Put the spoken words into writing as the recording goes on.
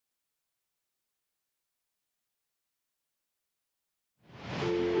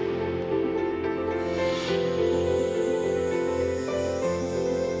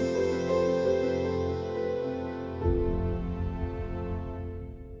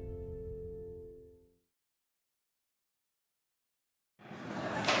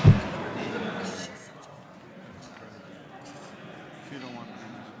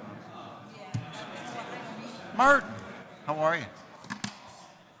Martin, how are you?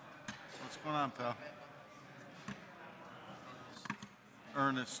 What's going on, pal?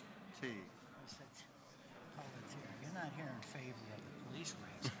 Ernest T. You're not here in favor of the police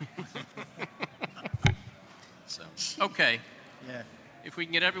race. So, okay. Yeah. If we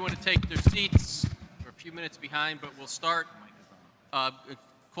can get everyone to take their seats, we're a few minutes behind, but we'll start.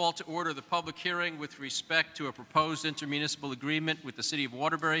 Call to order the public hearing with respect to a proposed intermunicipal agreement with the City of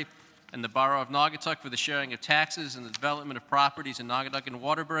Waterbury and the Borough of Naugatuck for the sharing of taxes and the development of properties in Naugatuck and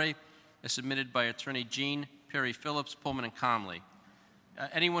Waterbury, as submitted by Attorney Jean Perry Phillips, Pullman and Comley.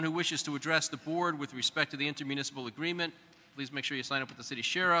 Anyone who wishes to address the board with respect to the intermunicipal agreement, please make sure you sign up with the city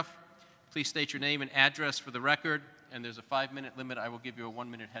sheriff. Please state your name and address for the record, and there's a 5-minute limit. I will give you a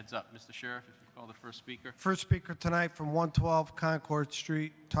 1-minute heads up. Mr. Sheriff, if you call the first speaker. First speaker tonight from 112 Concord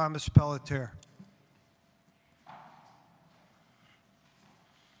Street, Thomas Pelletier.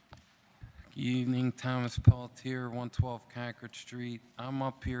 Good evening, Thomas Pelletier, 112 Concord Street. I'm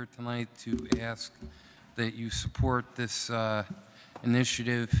up here tonight to ask that you support this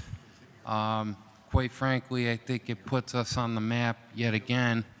initiative. Quite frankly, I think it puts us on the map yet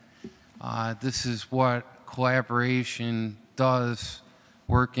again. This is what collaboration does,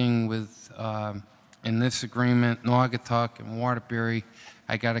 working with, in this agreement, Naugatuck and Waterbury.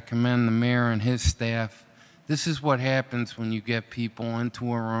 I got to commend the mayor and his staff. This is what happens when you get people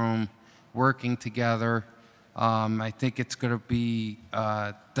into a room working together. I think it's going to be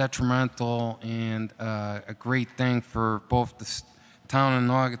detrimental and a great thing for both the town of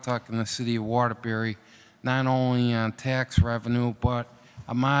Naugatuck and the city of Waterbury, not only on tax revenue, but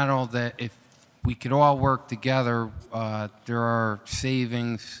a model that if we could all work together, there are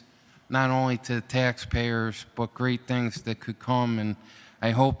savings not only to the taxpayers, but great things that could come. And I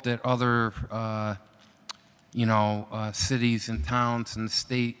hope that other, cities and towns and the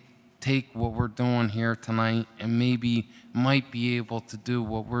state take what we're doing here tonight and maybe might be able to do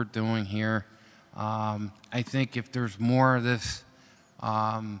what we're doing here. I think if there's more of this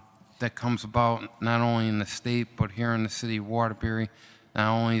that comes about not only in the state but here in the city of Waterbury,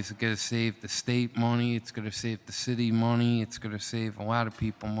 not only is it going to save the state money, it's going to save the city money, it's going to save a lot of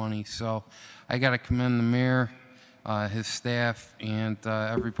people money. So I got to commend the mayor, his staff, and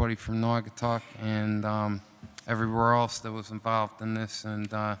everybody from Naugatuck and everywhere else that was involved in this.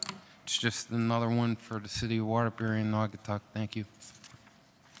 And it's just another one for the city of Waterbury and Naugatuck. Thank you.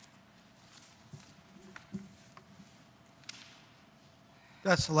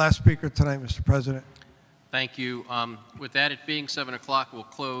 That's the last speaker tonight, Mr. President. Thank you. With that, it being 7 o'clock, we'll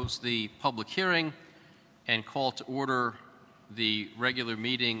close the public hearing and call to order the regular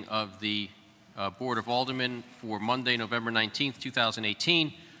meeting of the Board of Aldermen for Monday, November 19th,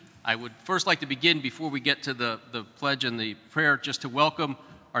 2018. I would first like to begin, before we get to the pledge and the prayer, just to welcome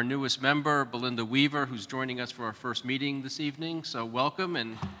our newest member, Belinda Weaver, who's joining us for our first meeting this evening. So welcome,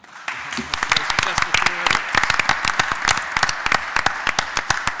 and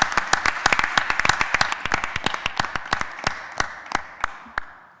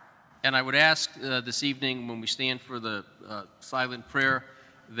And I would ask this evening, when we stand for the silent prayer,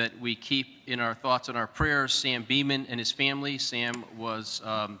 that we keep in our thoughts and our prayers Sam Beeman and his family. Sam was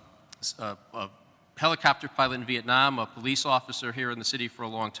a helicopter pilot in Vietnam, a police officer here in the city for a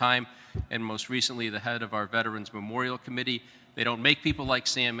long time, and most recently the head of our Veterans Memorial Committee. They don't make people like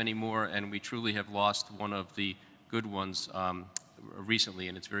Sam anymore, and we truly have lost one of the good ones recently,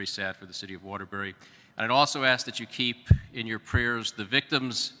 and it's very sad for the city of Waterbury. And I'd also ask that you keep in your prayers the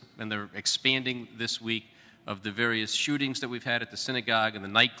victims, and they're expanding this week, of the various shootings that we've had at the synagogue and the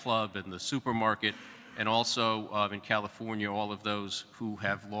nightclub and the supermarket, and also in California, all of those who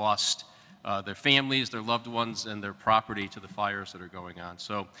have lost their families, their loved ones, and their property to the fires that are going on.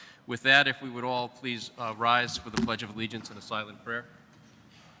 So with that, if we would all please rise for the Pledge of Allegiance and a silent prayer.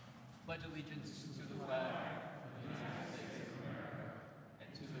 Pledge allegiance to the flag of the United States of America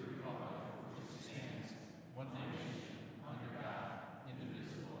and to the republic which stands one nation under God,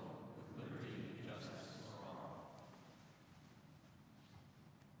 indivisible, with liberty and justice for all.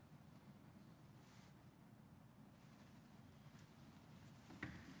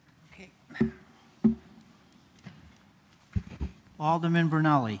 Okay. Alderman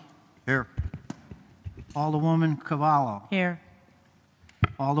Brunelli. Here. Alderwoman Cavallo. Here.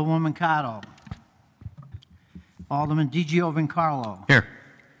 Alderwoman Cotto. Alderman DiGiovincarlo. Here.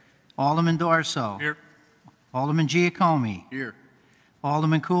 Alderman Dorso. Here. Alderman Giacomi. Here.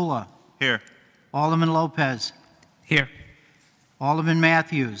 Alderman Kula. Here. Alderman Lopez. Here. Alderman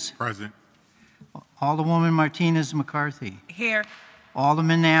Matthews. Present. Alderwoman Martinez McCarthy. Here.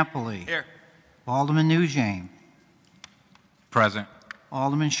 Alderman Napoli. Here.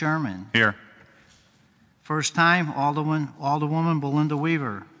 First time, Alderwoman Belinda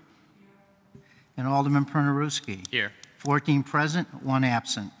Weaver. And Alderman Pernaruski. Here. 14 present, 1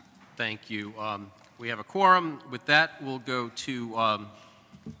 absent. Thank you. We have a quorum. With that, we'll go to,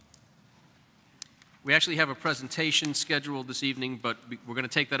 we actually have a presentation scheduled this evening, but we're going to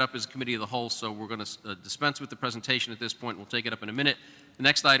take that up as a committee of the whole, so we're going to dispense with the presentation at this point. We'll take it up in a minute. The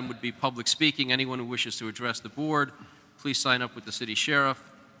next item would be public speaking. Anyone who wishes to address the board, please sign up with the city sheriff.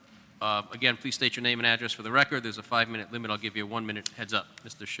 Again, please state your name and address for the record. There's a 5-minute limit. I'll give you a 1-minute heads up.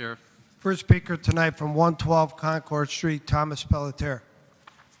 Mr. Sheriff. First speaker tonight from 112 Concord Street, Thomas Pelletier.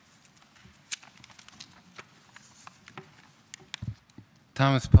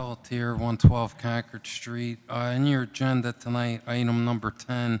 Thomas Pelletier, 112 Concord Street. In your agenda tonight, item number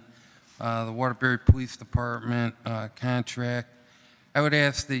 10, the Waterbury Police Department contract. I would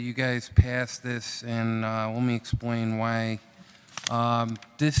ask that you guys pass this, and let me explain why.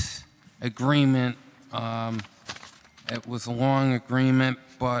 This agreement, it was a long agreement,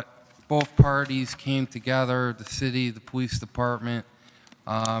 but both parties came together, the city, the police department.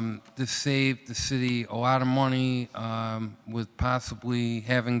 This saved the city a lot of money with possibly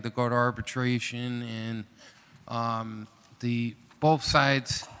having to go to arbitration, and both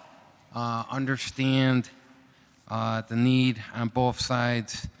sides understand the need on both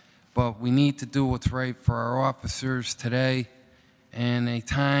sides, but we need to do what's right for our officers today in a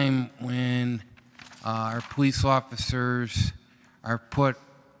time when our police officers are put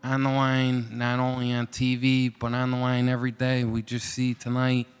on the line, not only on TV, but on the line every day. We just see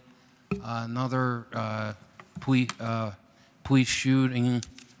tonight another police shooting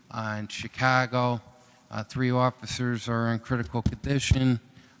in Chicago. 3 officers are in critical condition.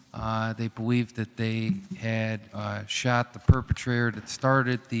 They believe that they had shot the perpetrator that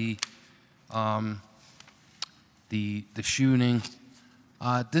started the shooting.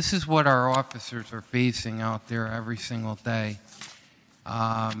 This is what our officers are facing out there every single day.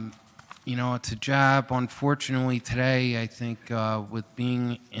 You know, it's a job, unfortunately, today, I think, with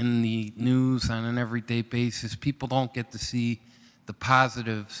being in the news on an everyday basis, people don't get to see the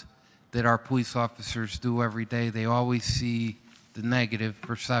positives that our police officers do every day. They always see the negative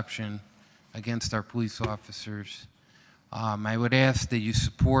perception against our police officers. I would ask that you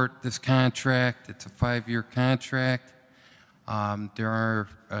support this contract. It's a 5-year contract. There are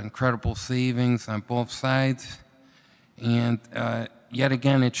incredible savings on both sides. And yet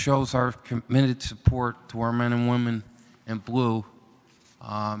again, it shows our committed support to our men and women in blue.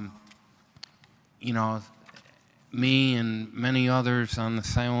 You know, me and many others on the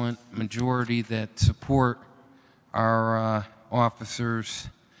silent majority that support our officers,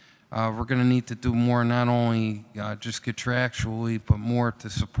 we're going to need to do more, not only just contractually, but more to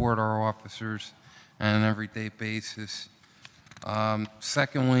support our officers on an everyday basis.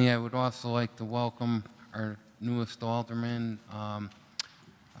 Secondly, I would also like to welcome our newest alderman.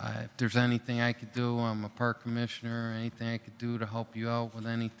 If there's anything I could do, I'm a park commissioner, anything I could do to help you out with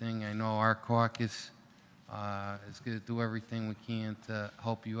anything, I know our caucus is going to do everything we can to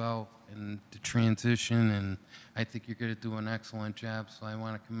help you out in the transition, and I think you're going to do an excellent job, so I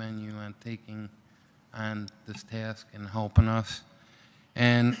want to commend you on taking on this task and helping us.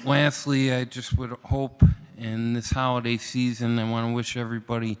 And lastly, I just would hope in this holiday season, I want to wish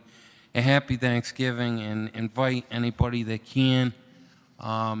everybody a happy Thanksgiving and invite anybody that can.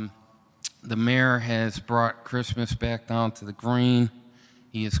 The mayor has brought Christmas back down to the green.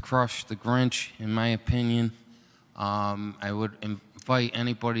 He has crushed the Grinch, in my opinion. I would invite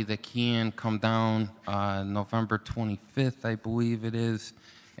anybody that can come down November 25th, I believe it is.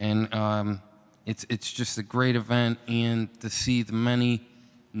 And it's just a great event, and to see the many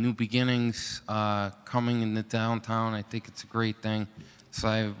new beginnings coming in the downtown, I think it's a great thing. So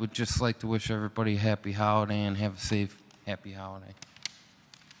I would just like to wish everybody a happy holiday and have a safe, happy holiday.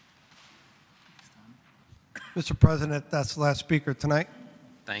 Mr. President, that's the last speaker tonight.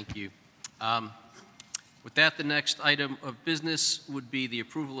 Thank you. With that, the next item of business would be the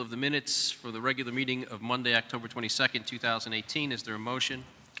approval of the minutes for the regular meeting of Monday, October 22nd, 2018. Is there a motion?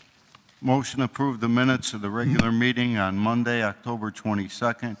 Motion to approve the minutes of the regular meeting on Monday, October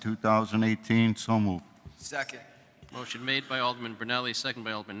 22nd, 2018. So moved. Second. Motion made by Alderman Brunelli, second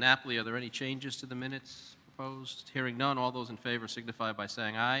by Alderman Napoli. Are there any changes to the minutes proposed? Hearing none, all those in favor signify by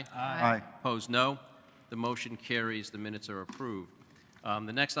saying aye. Aye. Opposed, no. The motion carries. The minutes are approved.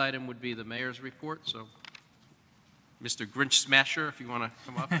 The next item would be the mayor's report. So, Mr. Grinch Smasher, if you want to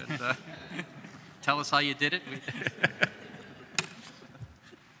come up and tell us how you did it.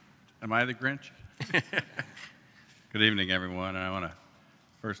 Am I the Grinch? Good evening, everyone. And I want to,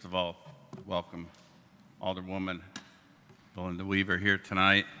 first of all, welcome Alderwoman Belinda Weaver here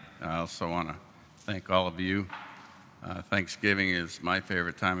tonight. I also want to thank all of you. Thanksgiving is my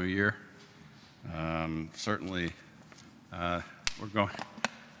favorite time of year. Certainly, we're going,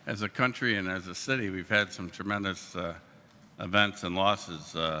 as a country and as a city, we've had some tremendous events and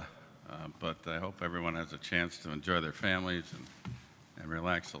losses, but I hope everyone has a chance to enjoy their families and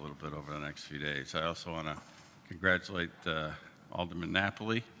relax a little bit over the next few days. I also want to congratulate Alderman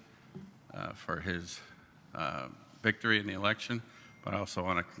Napoli for his victory in the election, but I also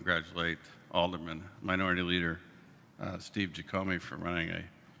want to congratulate Alderman, Minority Leader Steve Giacomi for running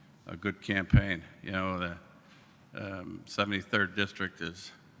a good campaign. You know, the 73rd District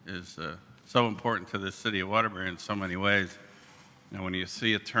is so important to the city of Waterbury in so many ways. And when you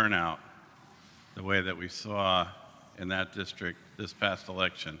see a turnout the way that we saw in that district this past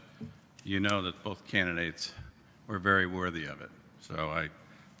election, you know that both candidates were very worthy of it. So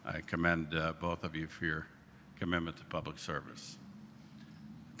I commend both of you for your commitment to public service.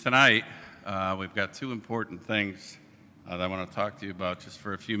 Tonight, we've got two important things that I want to talk to you about just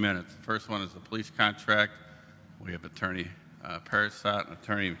for a few minutes. The first one is the police contract. We have Attorney Parasat and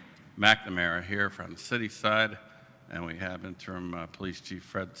Attorney McNamara here from the city side, and we have Interim Police Chief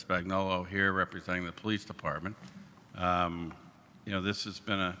Fred Spagnolo here representing the police department. You know, this has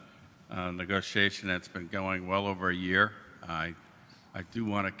been a negotiation that's been going well over a year. I do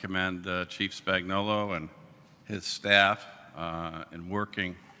want to commend Chief Spagnolo and his staff in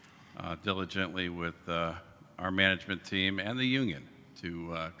working diligently with our management team and the union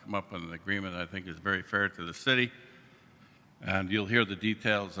to come up with an agreement that I think is very fair to the city. And you'll hear the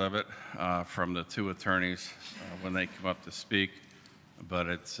details of it from the two attorneys when they come up to speak. But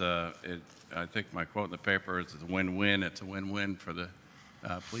I think my quote in the paper is it's a win-win. It's a win-win for the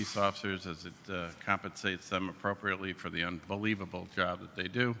police officers as it compensates them appropriately for the unbelievable job that they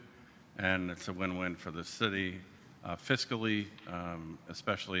do. And it's a win-win for the city fiscally,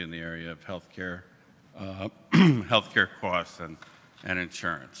 especially in the area of healthcare, healthcare costs and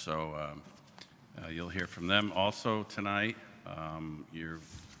insurance. So you'll hear from them also tonight.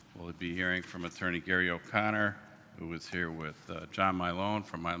 We'll be hearing from Attorney Gary O'Connor, who is here with John Milone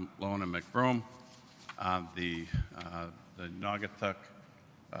from Milone and McBroom on the Naugatuck,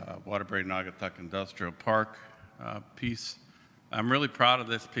 Waterbury Naugatuck Industrial Park piece. I'm really proud of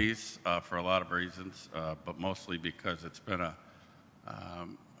this piece for a lot of reasons, but mostly because it's been a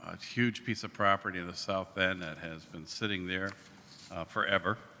huge piece of property in the south end that has been sitting there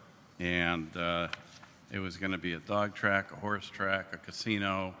forever. And it was going to be a dog track, a horse track, a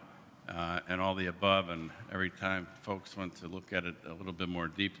casino, and all the above. And every time folks went to look at it a little bit more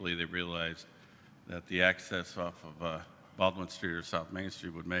deeply, they realized that the access off of Baldwin Street or South Main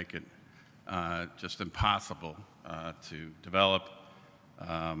Street would make it just impossible to develop.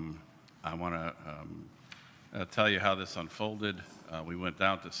 I want to tell you how this unfolded. We went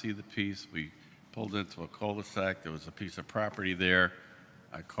down to see the piece. We pulled into a cul-de-sac. There was a piece of property there.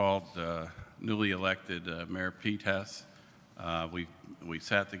 I called newly elected Mayor Pete Hess. We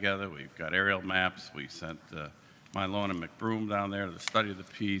sat together. We've got aerial maps. We sent Milone and McBroom down there to study the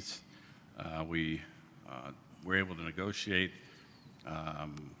piece. We were able to negotiate a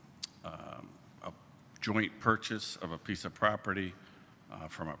joint purchase of a piece of property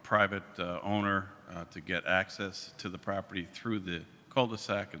from a private owner to get access to the property through the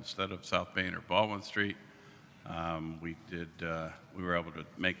cul-de-sac instead of South Main or Baldwin Street. We were able to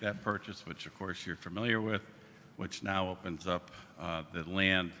make that purchase, which of course you're familiar with, which now opens up the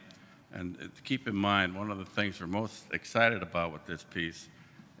land. And keep in mind, one of the things we're most excited about with this piece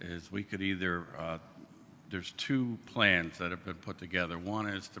is we could either, there's two plans that have been put together. One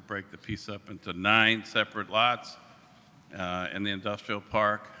is to break the piece up into 9 separate lots in the industrial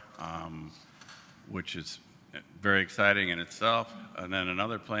park, which is very exciting in itself. And then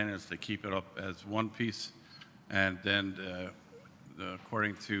another plan is to keep it up as one piece. And then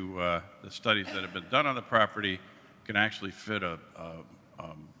according to the studies that have been done on the property, can actually fit a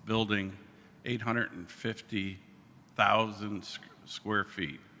building 850,000 square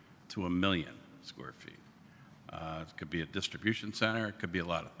feet to 1 million square feet. It could be a distribution center. It could be a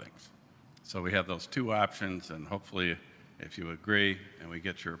lot of things. So we have those two options, and hopefully, if you agree and we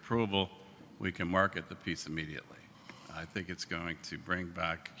get your approval, we can market the piece immediately. I think it's going to bring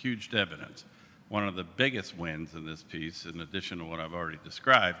back huge dividends. One of the biggest wins in this piece, in addition to what I've already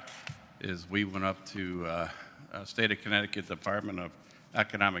described, is we went up to State of Connecticut Department of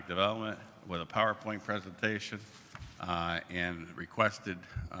Economic Development with a PowerPoint presentation and requested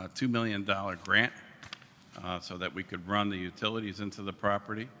a $2 million grant so that we could run the utilities into the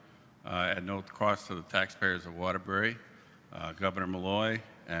property at no cost to the taxpayers of Waterbury. Governor Malloy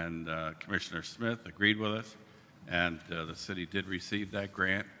and Commissioner Smith agreed with us, and the city did receive that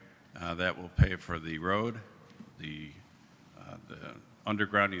grant. That will pay for the road, the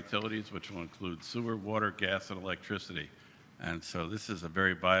underground utilities, which will include sewer, water, gas, and electricity. And so this is a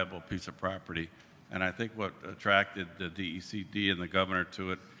very viable piece of property. And I think what attracted the DECD and the governor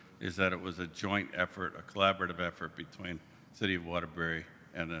to it is that it was a joint effort, a collaborative effort between the City of Waterbury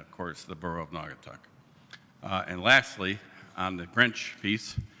and, of course, the Borough of Naugatuck. And lastly, on the Grinch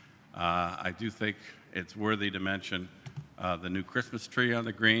piece, I do think it's worthy to mention the new Christmas tree on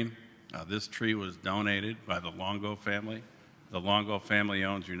the green. This tree was donated by the Longo family. The Longo family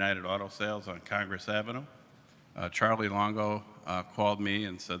owns United Auto Sales on Congress Avenue. Charlie Longo called me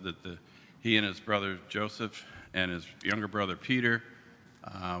and said that he and his brother Joseph and his younger brother Peter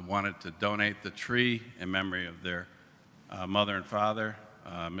wanted to donate the tree in memory of their mother and father,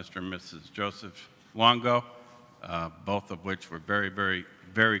 Mr. and Mrs. Joseph Longo, both of which were very, very,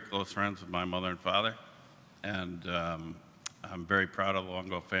 very close friends with my mother and father. And I'm very proud of the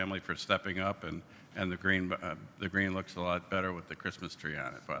Longo family for stepping up, and the green looks a lot better with the Christmas tree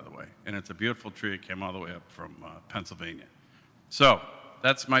on it, by the way. And it's a beautiful tree. It came all the way up from Pennsylvania. So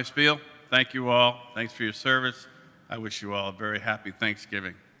that's my spiel. Thank you all. Thanks for your service. I wish you all a very happy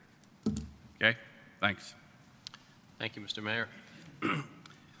Thanksgiving. Okay? Thanks. Thank you, Mr. Mayor.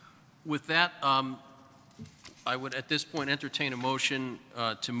 With that, I would at this point entertain a motion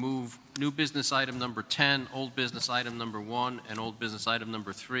to move new business item number 10, old business item number 1, and old business item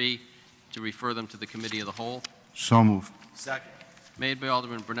number 3 to refer them to the Committee of the Whole. So moved. Second. Made by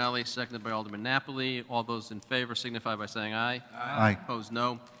Alderman Brunelli, seconded by Alderman Napoli. All those in favor signify by saying aye. Aye. Opposed,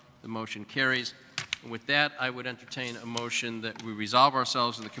 no. The motion carries. And with that, I would entertain a motion that we resolve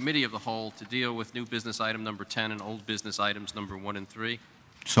ourselves in the Committee of the Whole to deal with new business item number 10 and old business items number 1 and 3.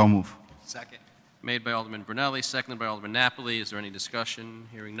 So moved. Second. Made by Alderman Brunelli, seconded by Alderman Napoli. Is there any discussion?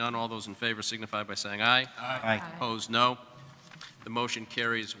 Hearing none. All those in favor signify by saying aye. Aye. Opposed, no. The motion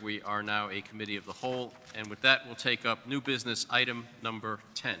carries. We are now a Committee of the Whole. And with that, we'll take up new business item number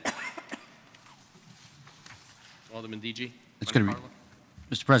 10. Alderman DG. It's going to be,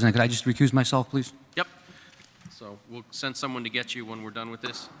 Mr. President, could I just recuse myself, please? Yep. So we'll send someone to get you when we're done with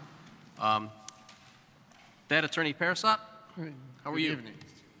this. That Attorney Parasot, how are you? Good evening.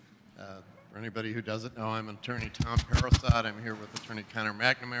 For anybody who doesn't know, I'm Attorney Tom Parasot. I'm here with Attorney Connor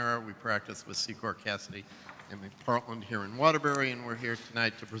McNamara. We practice with Secor Cassidy and Portland here in Waterbury, and we're here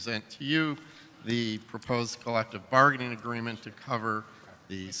tonight to present to you the proposed collective bargaining agreement to cover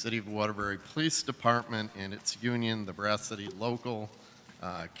the City of Waterbury Police Department and its union, the Brass City Local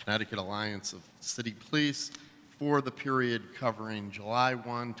Connecticut Alliance of City Police, for the period covering July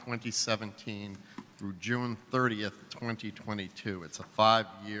 1, 2017 through June 30th, 2022. It's a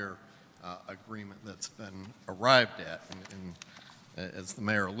 5-year agreement that's been arrived at. And as the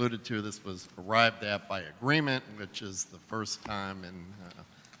mayor alluded to, this was arrived at by agreement, which is the first time in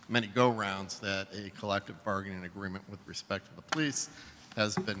many go-rounds that a collective bargaining agreement with respect to the police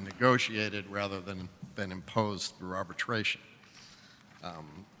has been negotiated rather than been imposed through arbitration. Let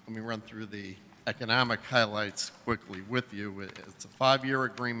me run through the economic highlights quickly with you. It's a 5-year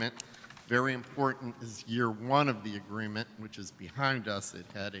agreement. Very important is year 1 of the agreement, which is behind us. It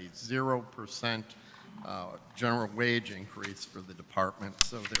had a 0% general wage increase for the department,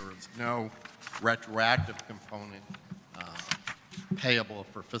 so there is no retroactive component payable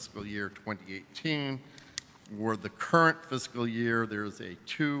for fiscal year 2018. For the current fiscal year, there's a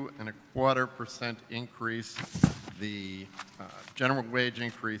 2.25% increase. The general wage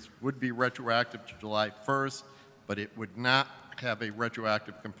increase would be retroactive to July 1st, but it would not have a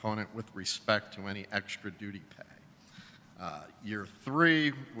retroactive component with respect to any extra duty pay. Year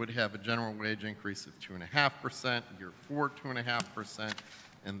 3 would have a general wage increase of 2.5%, year 4, 2.5%,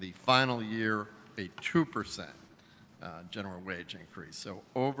 and the final year, a 2% general wage increase. So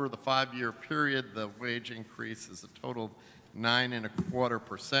over the 5-year period, the wage increase is a total of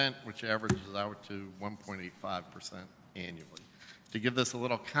 9.25%, which averages out to 1.85% annually. To give this a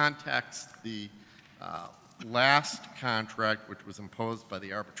little context, the last contract, which was imposed by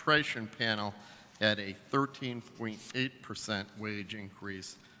the arbitration panel, had a 13.8% wage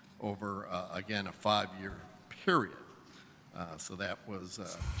increase over, again, a 5-year period. So that was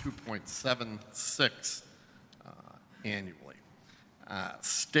 2.76 annually.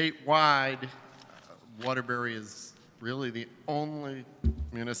 Statewide, Waterbury is really the only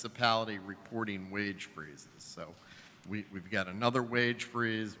municipality reporting wage freezes. So we've got another wage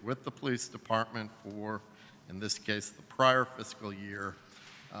freeze with the police department for, in this case, the prior fiscal year.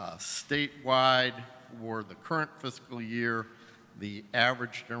 Statewide, for the current fiscal year, the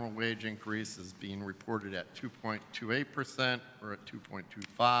average general wage increase is being reported at 2.28% or at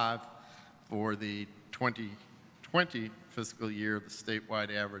 2.25. For the 2020 2020 fiscal year, the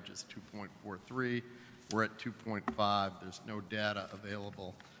statewide average is 2.43. We're at 2.5. There's no data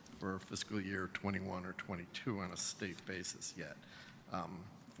available for fiscal year 21 or 22 on a state basis yet.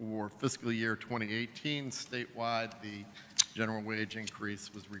 For fiscal year 2018, statewide, the general wage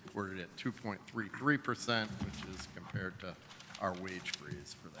increase was reported at 2.33%, which is compared to our wage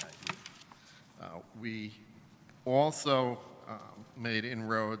freeze for that year. We also made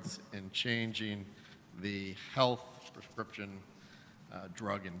inroads in changing the health, prescription,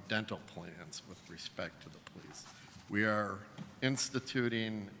 drug, and dental plans with respect to the police. We are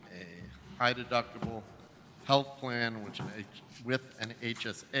instituting a high deductible health plan with an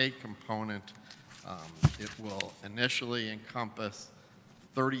HSA component. It will initially encompass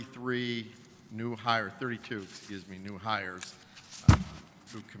 32 new hires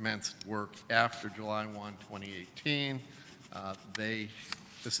who commenced work after July 1, 2018.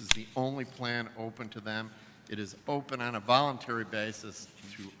 This is the only plan open to them. It is open on a voluntary basis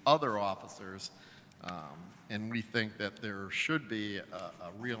to other officers, and we think that there should be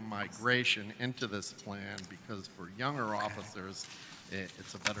a real migration into this plan because for younger officers,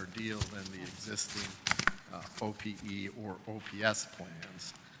 it's a better deal than the existing OPE or OPS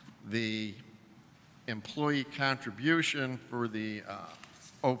plans. The employee contribution for the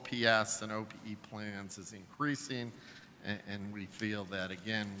OPS and OPE plans is increasing, and we feel that,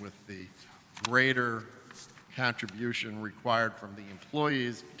 again, with the greater contribution required from the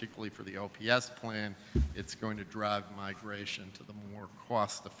employees, particularly for the OPS plan, it's going to drive migration to the more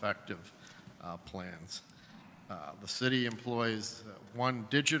cost-effective plans. The city employs One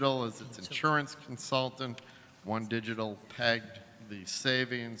Digital as its insurance consultant. One Digital pegged the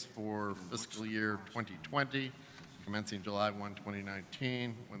savings for fiscal year 2020, commencing July 1,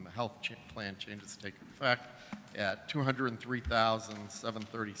 2019, when the health plan changes take effect, at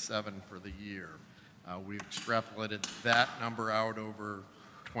 $203,737 for the year. We've extrapolated that number out over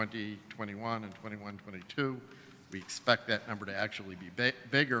 2021 and 21-22. We expect that number to actually be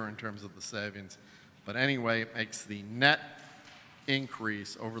bigger in terms of the savings. But anyway, it makes the net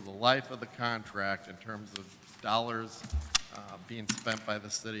increase over the life of the contract in terms of dollars being spent by the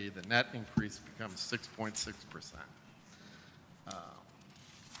city, the net increase becomes 6.6%.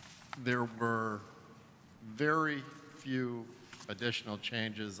 There were very few additional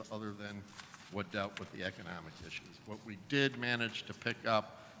changes other than what dealt with the economic issues. What we did manage to pick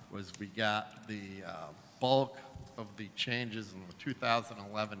up was we got the bulk of the changes in the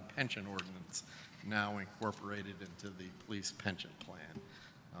 2011 pension ordinance now incorporated into the police pension plan.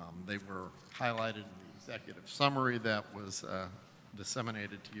 They were highlighted in the executive summary that was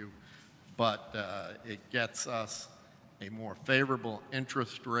disseminated to you, but it gets us a more favorable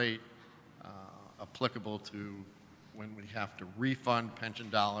interest rate applicable to when we have to refund pension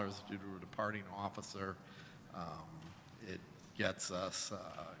dollars due to a departing officer. It gets us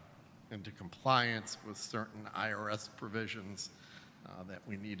into compliance with certain IRS provisions that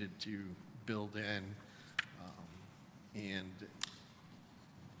we needed to build in. And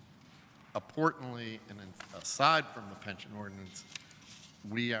importantly, and aside from the pension ordinance,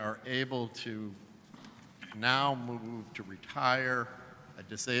 we are able to now move to retire a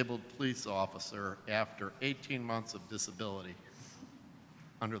disabled police officer after 18 months of disability.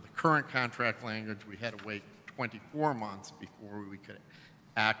 Under the current contract language, we had to wait 24 months before we could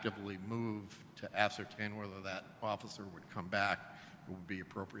actively move to ascertain whether that officer would come back, it would be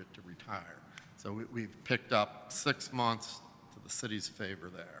appropriate to retire. So we've picked up 6 months to the city's favor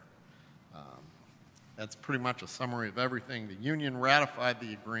there. That's pretty much a summary of everything. The union ratified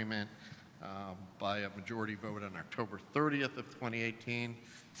the agreement by a majority vote on October 30th of 2018.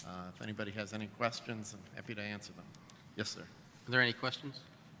 If anybody has any questions, I'm happy to answer them. Yes, sir. Are there any questions?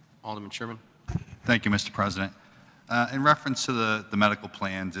 Alderman Sherman. Thank you, Mr. President. In reference to the medical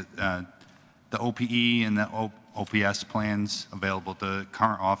plans, the OPE and the OPS plans available to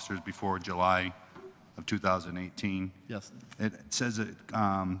current officers before July of 2018. Yes. It says that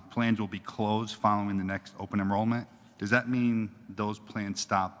plans will be closed following the next open enrollment. Does that mean those plans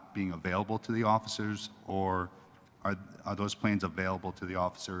stop being available to the officers, or are those plans available to the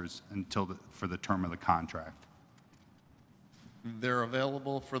officers until for the term of the contract? They're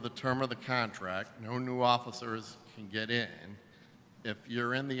available for the term of the contract. No new officers can get in. If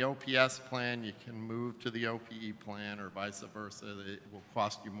you're in the OPS plan, you can move to the OPE plan or vice versa. It will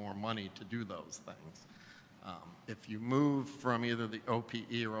cost you more money to do those things. If you move from either the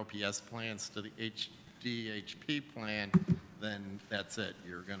OPE or OPS plans to the HDHP plan, then that's it.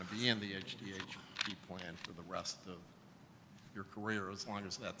 You're going to be in the HDHP plan for the rest of your career as long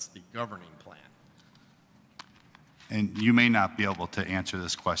as that's the governing plan. And you may not be able to answer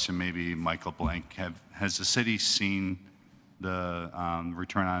this question, maybe Michael Blank. Has the city seen the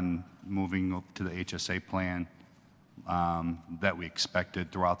return on moving to the HSA plan that we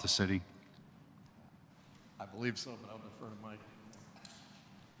expected throughout the city? I believe so, but I'll defer to Mike.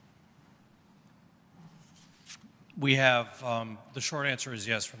 We have, the short answer is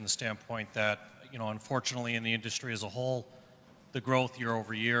yes, from the standpoint that, unfortunately in the industry as a whole, the growth year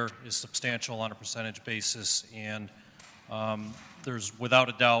over year is substantial on a percentage basis, and there's without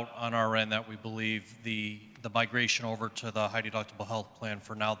a doubt on our end that we believe the migration over to the high deductible health plan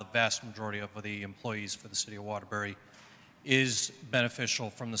for now the vast majority of the employees for the city of Waterbury is beneficial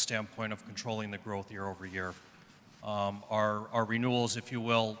from the standpoint of controlling the growth year over year. Our renewals, if you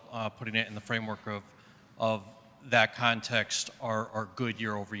will, putting it in the framework of that context, are good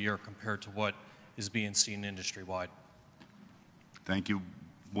year over year compared to what is being seen industry-wide. Thank you.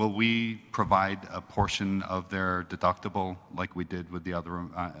 Will we provide a portion of their deductible like we did with the other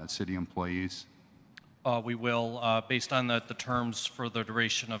city employees? We will, based on the terms for the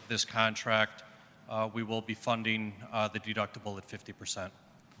duration of this contract, we will be funding the deductible at 50%.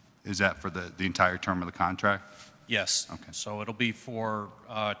 Is that for the entire term of the contract? Yes. Okay. So it'll be for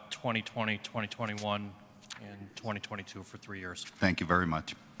 2020, 2021, and 2022 for 3 years. Thank you very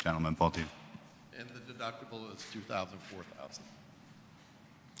much, gentlemen, both of you. And the deductible is $2,000, $4,000.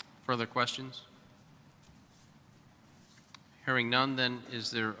 Further questions? Hearing none, then is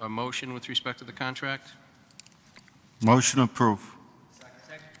there a motion with respect to the contract? Motion approved.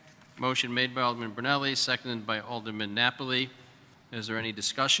 Motion made by Alderman Brunelli, seconded by Alderman Napoli. Is there any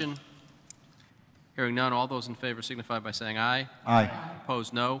discussion? Hearing none, all those in favor signify by saying aye. Aye.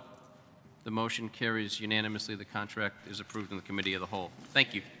 Opposed, no. The motion carries unanimously. The contract is approved in the committee of the whole.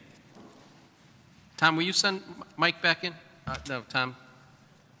 Thank you. Tom, will you send Mike back in? No, Tom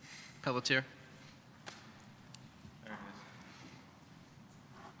Pelletier.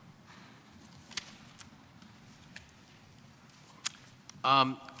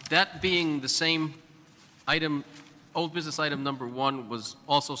 That being the same item, old business item number 1 was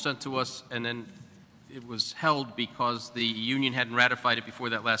also sent to us, and then it was held because the union hadn't ratified it before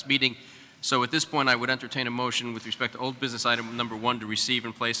that last meeting. So at this point, I would entertain a motion with respect to old business item number 1 to receive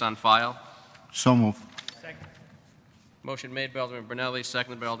and place on file. So moved. Second. Motion made by Alderman Brunelli,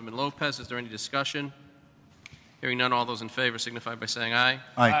 seconded by Alderman Lopez. Is there any discussion? Hearing none, all those in favor signify by saying aye.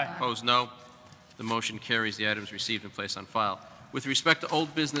 Aye. Opposed, no. The motion carries. The item is received and placed on file. With respect to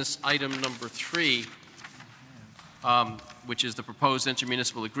old business item number 3, which is the proposed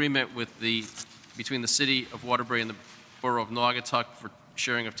intermunicipal agreement between the City of Waterbury and the Borough of Naugatuck for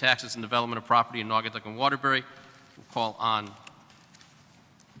sharing of taxes and development of property in Naugatuck and Waterbury, we'll call on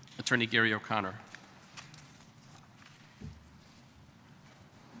Attorney Gary O'Connor.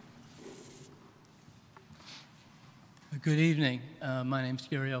 Good evening. My name is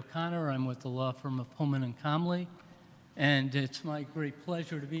Gary O'Connor. I'm with the law firm of Pullman & Comley, and it's my great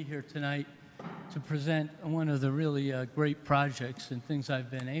pleasure to be here tonight to present one of the really great projects and things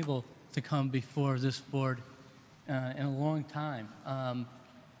I've been able to come before this board in a long time.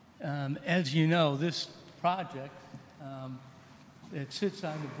 As you know, this project, it sits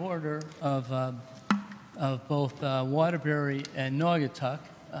on the border of both Waterbury and Naugatuck,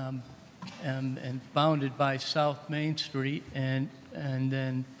 and bounded by South Main Street and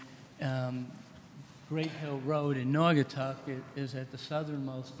then Great Hill Road in Naugatuck is at the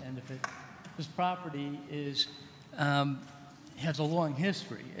southernmost end of it. This property has a long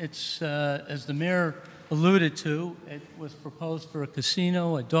history. It's, as the mayor alluded to, it was proposed for a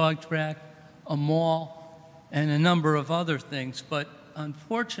casino, a dog track, a mall, and a number of other things. But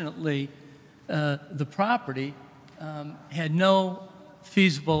unfortunately, the property had no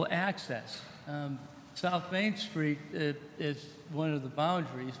feasible access. South Main Street is one of the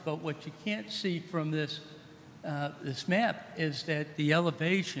boundaries, but what you can't see from this map is that the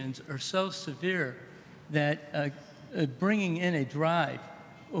elevations are so severe that bringing in a drive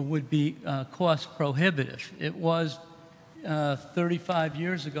would be cost prohibitive. It was 35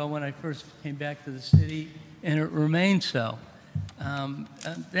 years ago when I first came back to the city, and it remains so.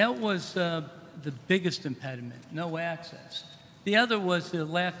 That was the biggest impediment, no access. The other was the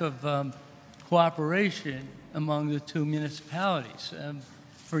lack of cooperation among the two municipalities.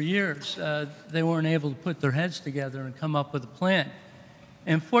 For years, they weren't able to put their heads together and come up with a plan.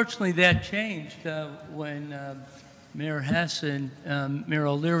 And fortunately, that changed when Mayor Hess and Mayor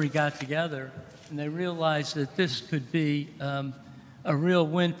O'Leary got together, and they realized that this could be a real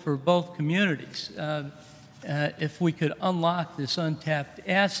win for both communities if we could unlock this untapped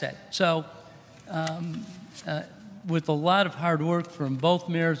asset. So with a lot of hard work from both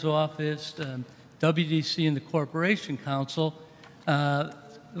mayor's office, WDC and the Corporation Council,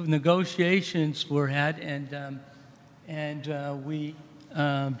 negotiations were had, and we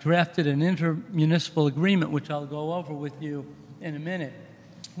drafted an intermunicipal agreement, which I'll go over with you in a minute.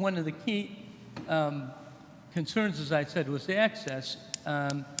 One of the key concerns, as I said, was access.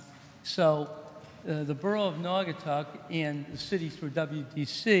 So the Borough of Naugatuck and the city through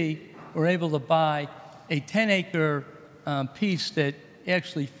WDC were able to buy a 10-acre piece that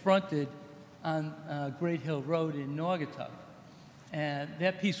actually fronted on Great Hill Road in Naugatuck. And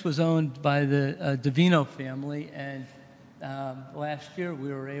that piece was owned by the DeVino family, and last year we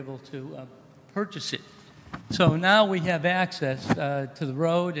were able to purchase it. So now we have access to the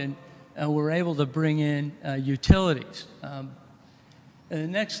road, and we're able to bring in utilities. The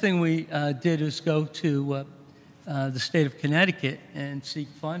next thing we did is go to the state of Connecticut and seek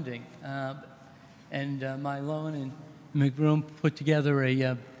funding. And Mylone and McBroom put together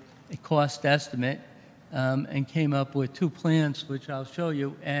a cost estimate and came up with two plans, which I'll show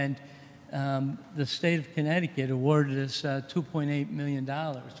you. And the state of Connecticut awarded us $2.8 million,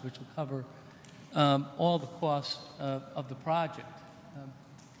 which will cover all the costs of the project.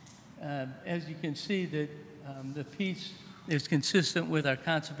 As you can see, that the piece is consistent with our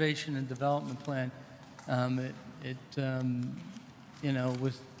conservation and development plan. It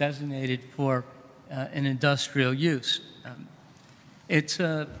was designated for an industrial use. It's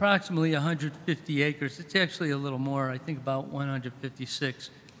approximately 150 acres. It's actually a little more, I think about 156,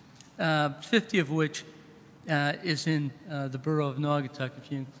 50 of which is in the borough of Naugatuck,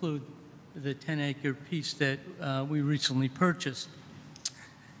 if you include the 10-acre piece that we recently purchased.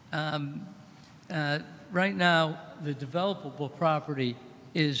 Right now, the developable property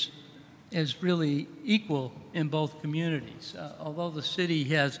is really equal in both communities. Although the city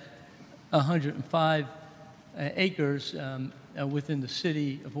has 105 acres within the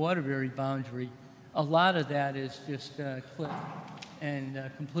city of Waterbury boundary, a lot of that is just cliff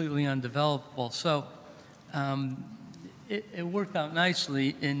and completely undevelopable. So it worked out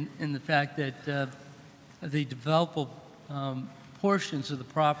nicely in the fact that the developable portions of the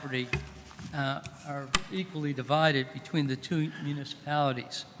property are equally divided between the two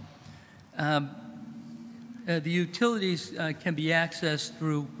municipalities. The utilities can be accessed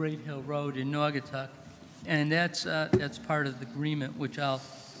through Great Hill Road in Naugatuck, and that's part of the agreement, which I'll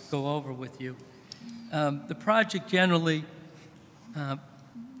go over with you. The project generally,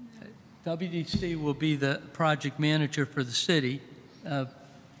 WDC will be the project manager for the city,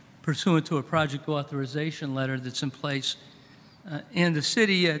 pursuant to a project authorization letter that's in place, and the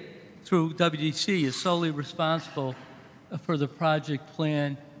city through WDC is solely responsible for the project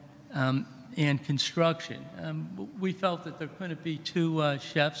plan and construction. We felt that there couldn't be two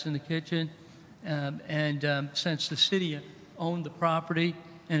chefs in the kitchen, and since the city owned the property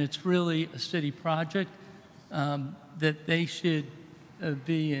and it's really a city project, that they should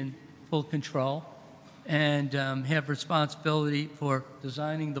be in full control and have responsibility for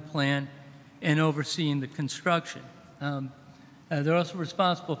designing the plan and overseeing the construction. They're also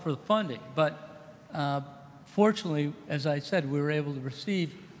responsible for the funding, but fortunately, as I said, we were able to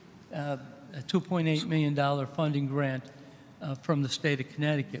receive a $2.8 million funding grant from the state of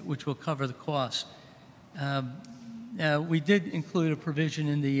Connecticut, which will cover the costs. We did include a provision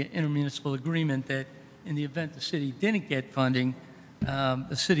in the intermunicipal agreement that in the event the city didn't get funding,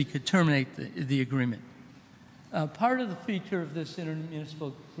 the city could terminate the agreement. Part of the feature of this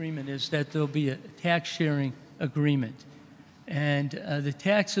intermunicipal agreement is that there'll be a tax sharing agreement, and the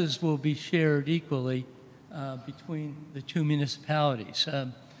taxes will be shared equally between the two municipalities.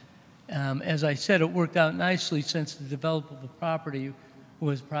 As I said, it worked out nicely since the developable property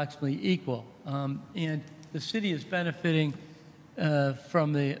was approximately equal. And the city is benefiting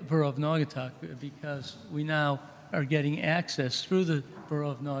from the Borough of Naugatuck because we now are getting access through the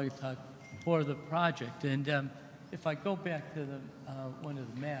Borough of Naugatuck for the project. And if I go back to one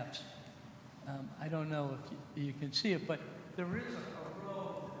of the maps, I don't know if you can see it, but there is a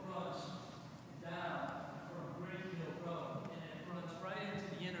road that runs down from Great Hill Road, and it runs right into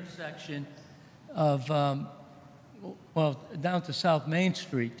the intersection of, well, down to South Main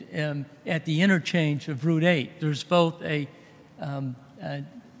Street, at the interchange of Route 8. There's both a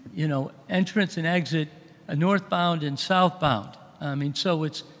entrance and exit, northbound and southbound. I mean, so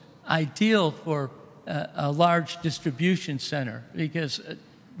it's ideal for a large distribution center because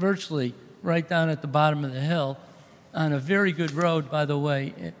virtually right down at the bottom of the hill, on a very good road, by the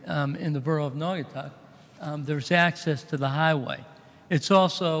way, in the borough of Naugatuck, there's access to the highway. It's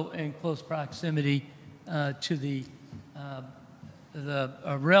also in close proximity to the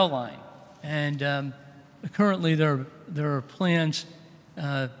rail line. And currently there are plans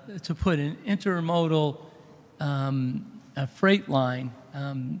to put an intermodal a freight line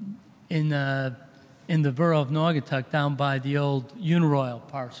in the borough of Naugatuck down by the old Uniroyal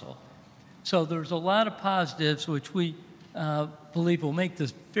parcel. So there's a lot of positives which we believe will make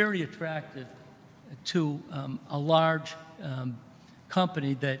this very attractive to a large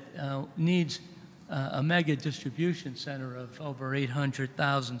company that needs a mega distribution center of over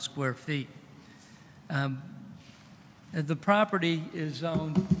 800,000 square feet. The property is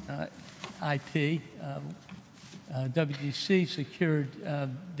zoned IP. WDC secured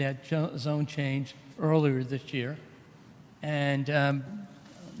that zone change earlier this year. And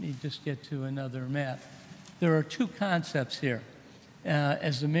let me just get to another map. There are two concepts here.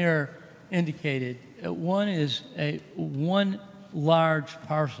 As the mayor indicated, one is one large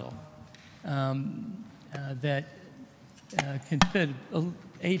parcel that can fit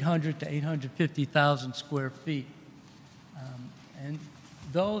 800 to 850,000 square feet. And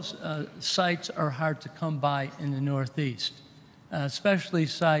those sites are hard to come by in the Northeast, especially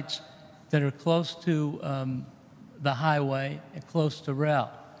sites that are close to the highway and close to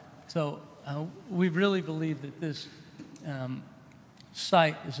rail. So we really believe that this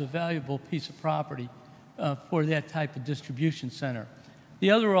site is a valuable piece of property for that type of distribution center.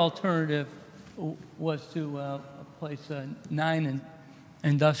 The other alternative was to place 9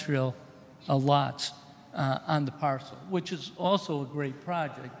 industrial lots on the parcel, which is also a great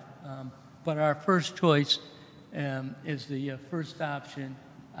project. But our first choice is the first option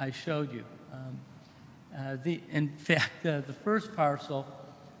I showed you. In fact, the first parcel,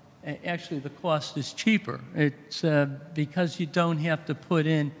 actually the cost is cheaper. It's because you don't have to put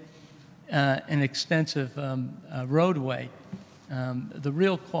in an extensive roadway. The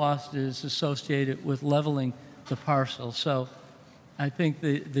real cost is associated with leveling the parcel. So I think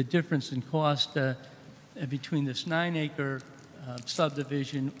the difference in cost between this 9-acre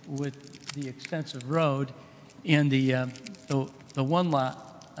subdivision with the extensive road and the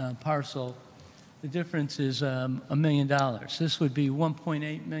one-lot parcel, the difference is $1 million. This would be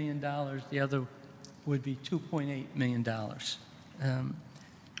 $1.8 million. The other would be $2.8 million.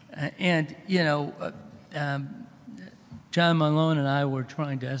 And, you know, John Malone and I were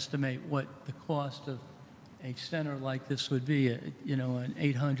trying to estimate what the cost of a center like this would be, you know, an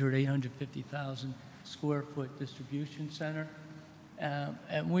 850,000 square foot distribution center.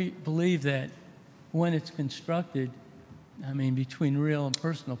 And we believe that when it's constructed, I mean, between real and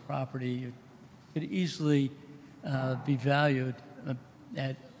personal property, it could easily be valued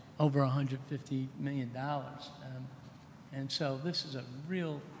at over $150 million. And so this is a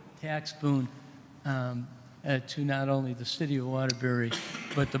real tax boon to not only the city of Waterbury,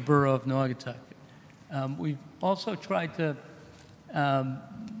 but the borough of Naugatuck. We've also tried to,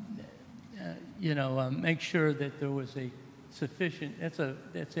 make sure that there was a sufficient,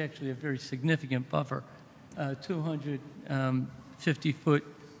 that's actually a very significant buffer, 250-foot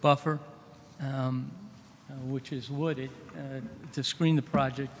buffer, which is wooded to screen the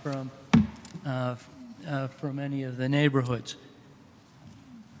project from any of the neighborhoods.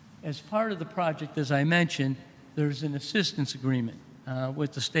 As part of the project, as I mentioned, there's an assistance agreement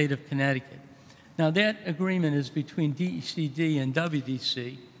with the state of Connecticut. Now, that agreement is between DECD and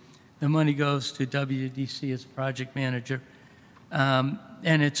WDC. The money goes to WDC as project manager, and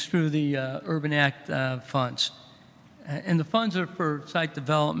it's through the Urban Act funds. And the funds are for site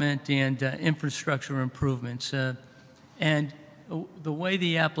development and infrastructure improvements. And the way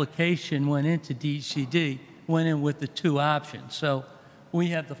the application went into DECD went in with the two options. So we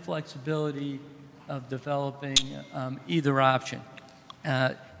have the flexibility of developing either option.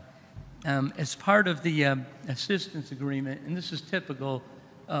 As part of the assistance agreement, and this is typical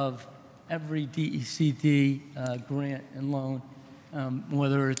of every DECD grant and loan,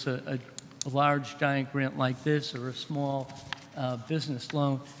 whether it's a large giant grant like this or a small business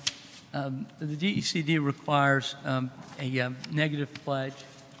loan, the DECD requires a negative pledge,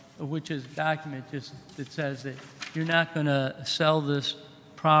 which is a document just that says that you're not going to sell this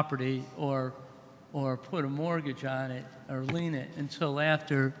property or put a mortgage on it or lien it until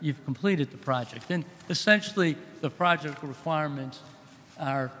after you've completed the project. And essentially, the project requirements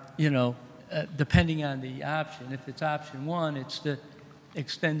are, depending on the option. If it's option one, it's to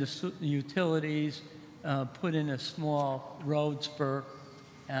extend the utilities, put in a small road spur,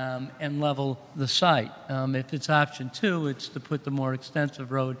 and level the site. If it's option two, it's to put the more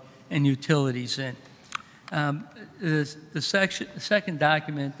extensive road and utilities in. The second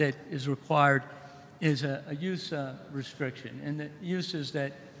document that is required is a use restriction, and the use is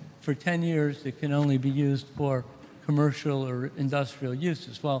that for 10 years it can only be used for commercial or industrial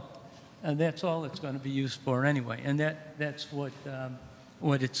uses. Well, that's all it's going to be used for anyway, and that's what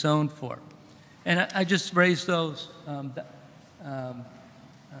what it's zoned for. And I just raised those,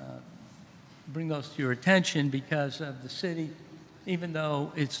 bring those to your attention because of the city, even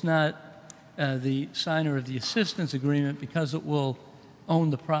though it's not the signer of the assistance agreement, because it will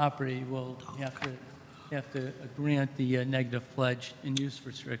own the property, will have to grant the negative pledge and use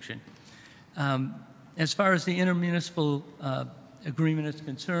restriction. As far as the intermunicipal agreement is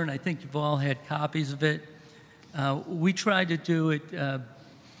concerned, I think you've all had copies of it. We tried to do it,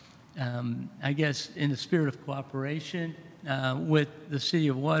 I guess, in the spirit of cooperation with the city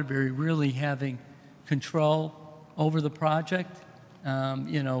of Waterbury really having control over the project.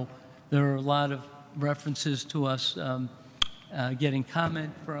 You know, there are a lot of references to us getting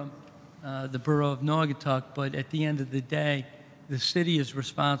comment from the borough of Naugatuck, but at the end of the day, the city is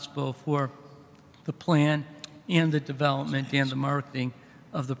responsible for the plan and the development and the marketing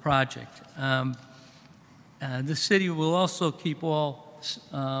of the project. The city will also keep all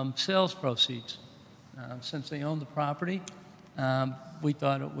sales proceeds. Since they own the property, we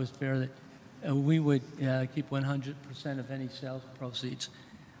thought it was fair that we would keep 100% of any sales proceeds,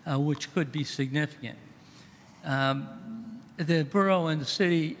 which could be significant. The borough and the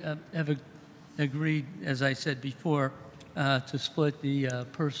city have agreed, as I said before, to split the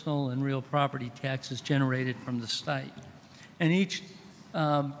personal and real property taxes generated from the site. And each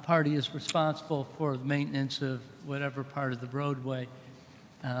party is responsible for the maintenance of whatever part of the roadway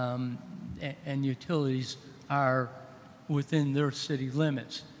and utilities are within their city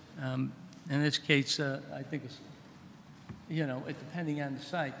limits. In this case, I think it's, you know, depending on the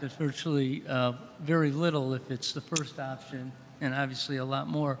site, there's virtually very little if it's the first option, and obviously a lot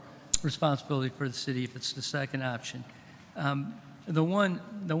more responsibility for the city if it's the second option. The one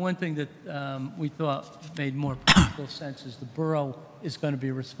thing that we thought made more practical sense is the borough is going to be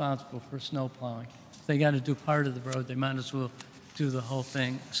responsible for snow plowing. If they got to do part of the road, they might as well do the whole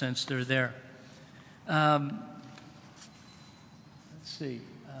thing since they're there. Let's see.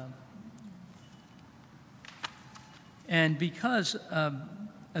 And because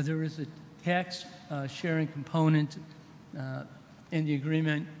there is a tax sharing component in the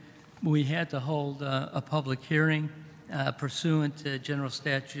agreement, we had to hold a public hearing pursuant to General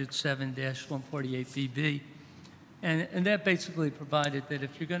Statute 7-148BB. And that basically provided that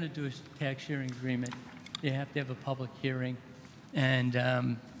if you're going to do a tax sharing agreement, you have to have a public hearing and,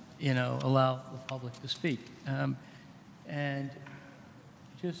 you know, allow the public to speak. And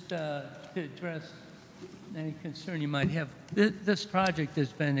just to address any concern you might have, this project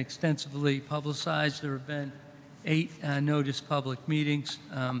has been extensively publicized. There have been 8 notice public meetings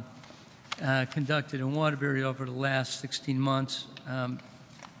conducted in Waterbury over the last 16 months.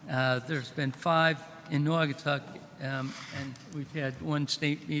 There's been 5 in Naugatuck, and we've had 1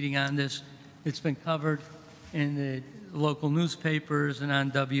 state meeting on this. It's been covered in the local newspapers and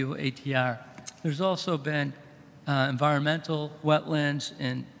on WATR. There's also been environmental, wetlands,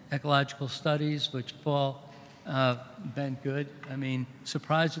 and ecological studies, which have all been good. I mean,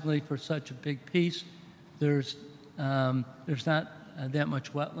 surprisingly, for such a big piece, there's not that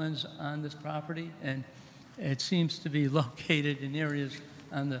much wetlands on this property, and it seems to be located in areas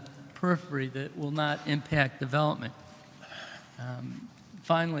on the periphery that will not impact development.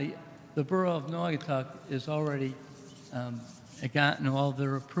 Finally, the borough of Naugatuck has already gotten all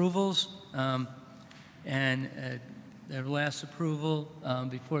their approvals, and their last approval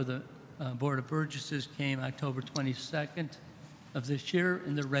before the Board of Burgesses came October 22nd of this year,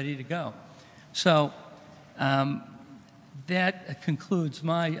 and they're ready to go. So that concludes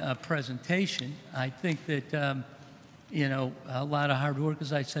my presentation. I think that, you know, a lot of hard work,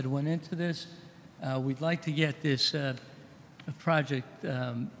 as I said, went into this. We'd like to get this project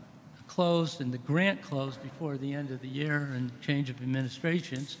closed and the grant closed before the end of the year and change of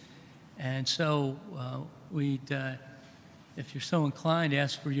administrations. And so we'd, if you're so inclined,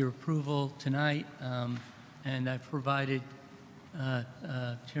 ask for your approval tonight. And I've provided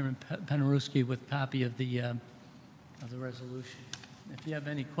Chairman Penarowski with a copy of the resolution. If you have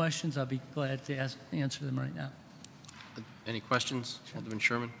any questions, I'll be glad to answer them right now. Any questions, Alderman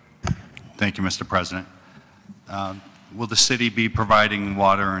Sherman? Thank you, Mr. President. Will the city be providing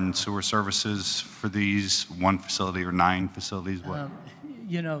water and sewer services for these 1 facility or 9 facilities?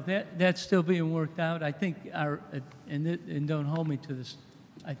 You know, that's still being worked out. I think and don't hold me to this,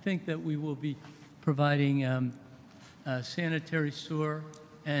 I think that we will be providing sanitary sewer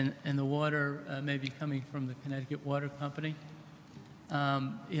and the water may be coming from the Connecticut Water Company.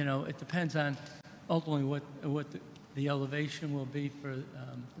 You know, it depends on ultimately what the elevation will be for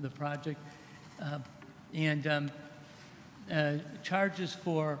the project. Charges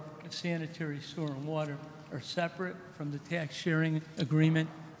for sanitary sewer and water are separate from the tax sharing agreement,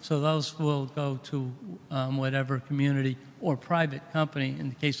 so those will go to whatever community or private company, in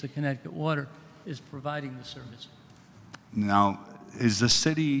the case of Connecticut Water, is providing the service. Now, is the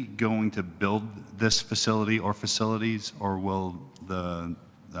city going to build this facility or facilities, or will the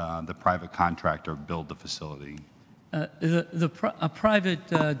private contractor build the facility? A private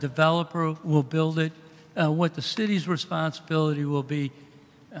developer will build it. What the city's responsibility will be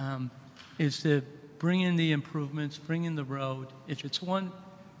is to bring in the improvements, bring in the road. If it's one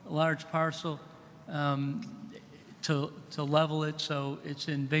large parcel, to level it so it's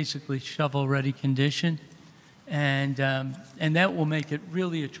in basically shovel-ready condition, and that will make it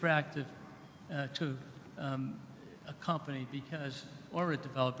really attractive to a company or a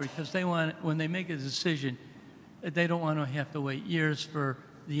developer, because they want, when they make a decision, they don't want to have to wait years for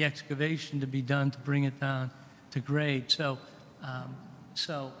the excavation to be done to bring it down to grade. So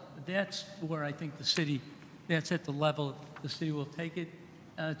that's where I think the city, that's at the level the city will take it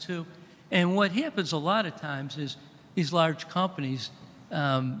to. And what happens a lot of times is these large companies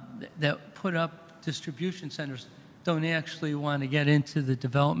that put up distribution centers don't actually want to get into the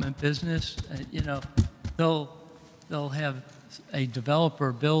development business. They'll have a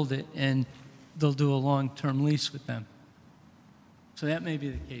developer build it, and they'll do a long-term lease with them. So that may be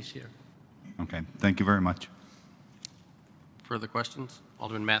the case here. Okay, thank you very much. Further questions?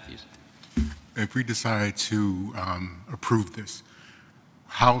 Alderman Matthews. If we decide to approve this,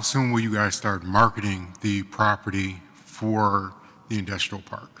 how soon will you guys start marketing the property for the industrial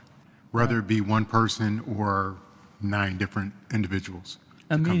park, whether it be one person or 9 different individuals?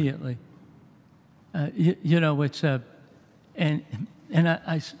 Immediately. It's and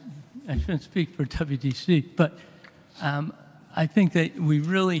I shouldn't speak for WDC, but I think that we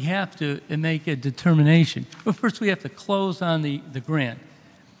really have to make a determination. But first, we have to close on the grant,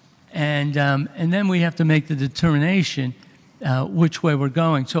 and then we have to make the determination which way we're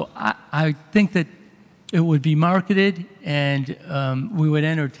going. So I think that it would be marketed, and we would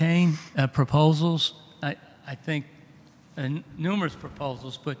entertain proposals. I think numerous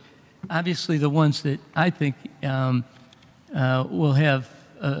proposals, but obviously the ones that I think will have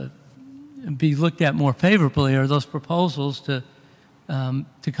be looked at more favorably are those proposals to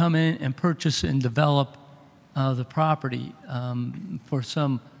come in and purchase and develop the property for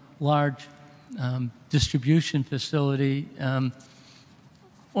some large distribution facility,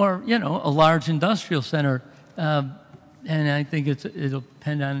 or a large industrial center. And I think it'll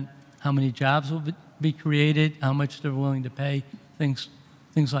depend on how many jobs will be created, how much they're willing to pay. Things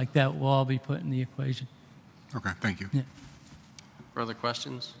like that will all be put in the equation. Okay, thank you. Yeah. Further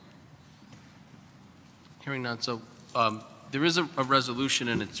questions? Hearing none. So there is a resolution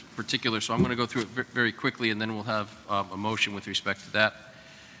in its particular, so I'm going to go through it very quickly, and then we'll have a motion with respect to that.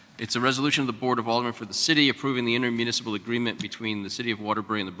 It's a resolution of the Board of Aldermen for the City approving the intermunicipal agreement between the City of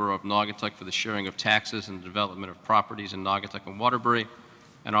Waterbury and the Borough of Naugatuck for the sharing of taxes and the development of properties in Naugatuck and Waterbury,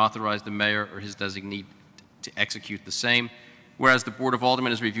 and authorize the mayor or his designee to execute the same. Whereas the Board of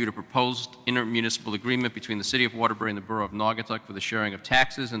Aldermen has reviewed a proposed intermunicipal agreement between the City of Waterbury and the Borough of Naugatuck for the sharing of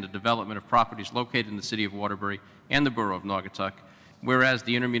taxes and the development of properties located in the City of Waterbury and the Borough of Naugatuck. Whereas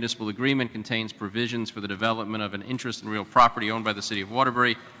the intermunicipal agreement contains provisions for the development of an interest in real property owned by the City of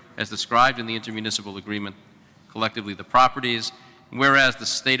Waterbury as described in the intermunicipal agreement, collectively the properties. Whereas the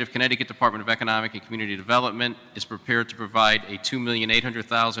State of Connecticut Department of Economic and Community Development is prepared to provide a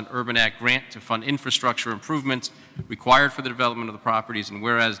 $2,800,000 Urban Act grant to fund infrastructure improvements required for the development of the properties, and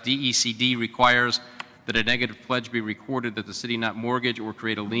whereas DECD requires that a negative pledge be recorded that the city not mortgage or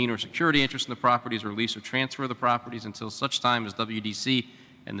create a lien or security interest in the properties or lease or transfer the properties until such time as WDC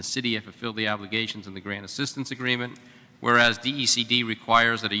and the city have fulfilled the obligations in the grant assistance agreement. Whereas DECD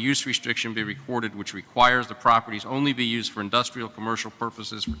requires that a use restriction be recorded which requires the properties only be used for industrial commercial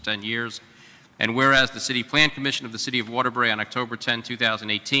purposes for 10 years. And whereas the City Plan Commission of the City of Waterbury on October 10,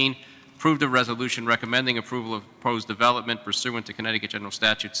 2018 approved a resolution recommending approval of proposed development pursuant to Connecticut General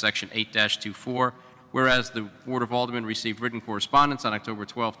Statute Section 8-24. Whereas the Board of Aldermen received written correspondence on October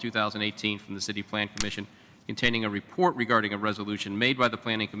 12, 2018 from the City Plan Commission containing a report regarding a resolution made by the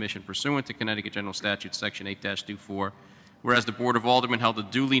Planning Commission pursuant to Connecticut General Statute Section 8-24. Whereas the Board of Aldermen held a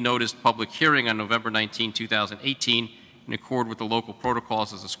duly noticed public hearing on November 19, 2018 in accord with the local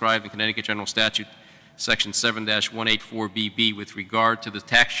protocols as described in Connecticut General Statute Section 7-184BB with regard to the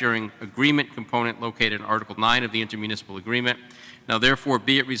tax sharing agreement component located in Article 9 of the intermunicipal agreement. Now therefore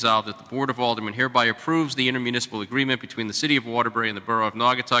be it resolved that the Board of Aldermen hereby approves the intermunicipal agreement between the City of Waterbury and the Borough of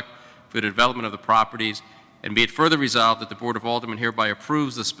Naugatuck for the development of the properties. And be it further resolved that the Board of Aldermen hereby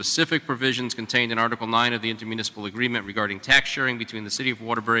approves the specific provisions contained in Article 9 of the intermunicipal agreement regarding tax sharing between the City of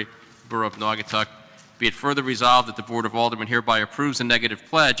Waterbury and the Borough of Naugatuck Be it further resolved that the Board of Aldermen hereby approves the negative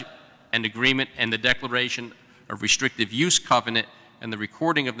pledge and agreement and the declaration of restrictive use covenant and the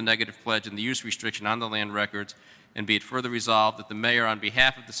recording of the negative pledge and the use restriction on the land records. And be it further resolved that the mayor, on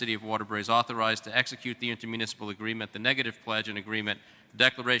behalf of the City of Waterbury, is authorized to execute the intermunicipal agreement, the negative pledge and agreement, the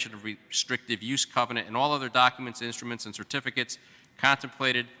declaration of restrictive use covenant, and all other documents, instruments, and certificates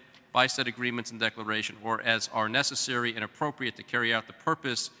contemplated by said agreements and declaration, or as are necessary and appropriate to carry out the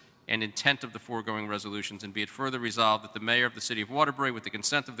purpose and intent of the foregoing resolutions. And be it further resolved that the mayor of the City of Waterbury, with the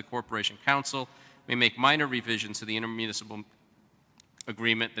consent of the Corporation Council, may make minor revisions to the intermunicipal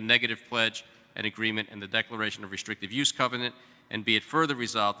agreement, the negative pledge and agreement, and the declaration of restrictive use covenant. And be it further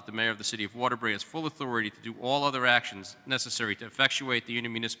resolved that the mayor of the City of Waterbury has full authority to do all other actions necessary to effectuate the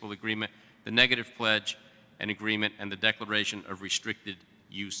intermunicipal agreement, the negative pledge and agreement, and the declaration of restricted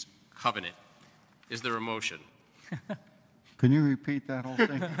use covenant. Is there a motion? Can you repeat that whole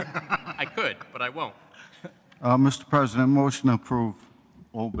thing? I could, but I won't. Mr. President, motion to approve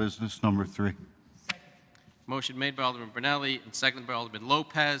old business number 3. Motion made by Alderman Brunelli and seconded by Alderman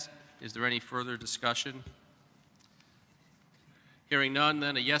Lopez. Is there any further discussion? Hearing none,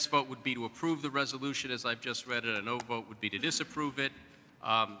 then a yes vote would be to approve the resolution as I've just read it. A no vote would be to disapprove it.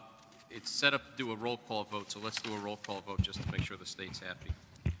 It's set up to do a roll call vote, so let's do a roll call vote just to make sure the state's happy.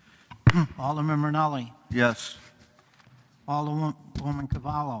 Alderman Brunelli. Yes. Alderwoman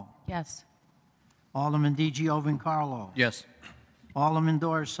Cavallo. Yes. Alderman DiGiovan Carlo. Yes. Alderman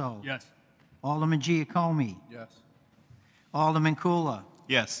Dorso. Yes. Alderman Giacomi. Yes. Alderman Kula.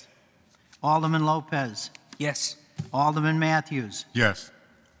 Yes. Alderman Lopez. Yes. Alderman Matthews. Yes.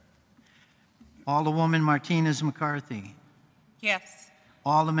 Alderwoman Martinez McCarthy. Yes.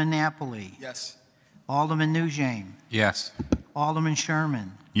 Alderman Napoli. Yes. Alderman Nugent. Yes. Alderman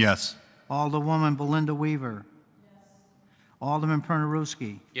Sherman. Yes. Alderwoman Belinda Weaver. Alderman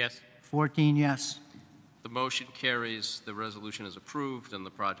Pernaruski. Yes. 14 yes. The motion carries, the resolution is approved, and the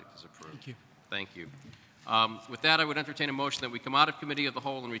project is approved. Thank you. Thank you. With that, I would entertain a motion that we come out of committee of the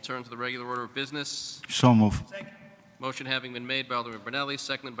whole and return to the regular order of business. So move. Motion having been made by Alderman Brunelli,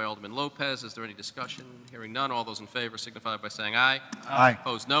 seconded by Alderman Lopez. Is there any discussion? Hearing none, all those in favor signify by saying aye. Aye.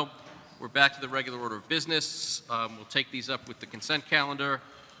 Opposed, no. We're back to the regular order of business. We'll take these up with the consent calendar.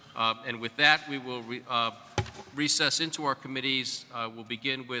 And with that, we will recess into our committees. We'll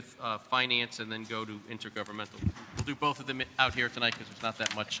begin with finance and then go to intergovernmental. We'll do both of them out here tonight because there's not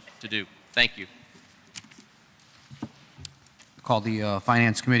that much to do. Thank you. Call the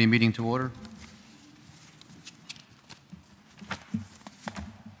Finance Committee meeting to order.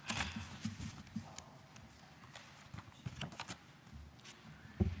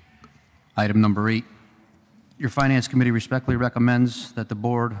 Item number 8. Your Finance Committee respectfully recommends that the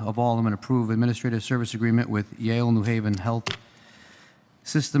Board of Aldermen approve administrative service agreement with Yale New Haven Health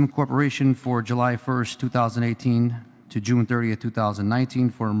System Corporation for July 1st, 2018 to June 30th,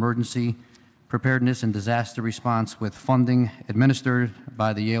 2019 for emergency preparedness and disaster response with funding administered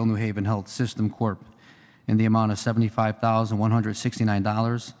by the Yale New Haven Health System Corp. in the amount of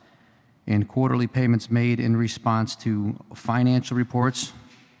 $75,169 in quarterly payments made in response to financial reports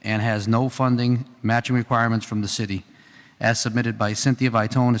and has no funding matching requirements from the city, as submitted by Cynthia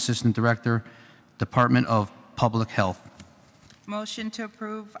Vitone, Assistant Director, Department of Public Health. Motion to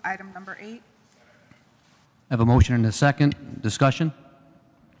approve item number 8. I have a motion and a second. Discussion?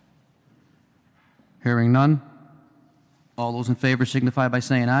 Hearing none. All those in favor signify by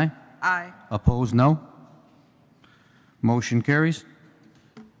saying aye. Aye. Opposed, no. Motion carries.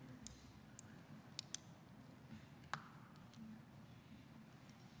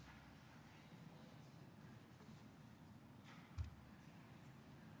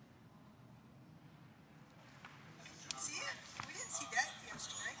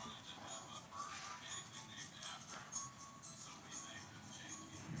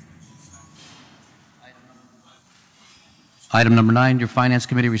 Item number 9, your Finance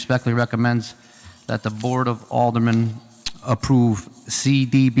Committee respectfully recommends that the Board of Aldermen approve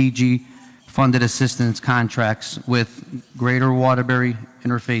CDBG funded assistance contracts with Greater Waterbury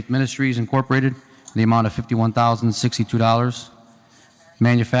Interfaith Ministries Incorporated in the amount of $51,062,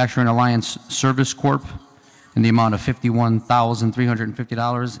 Manufacturing Alliance Service Corp. in the amount of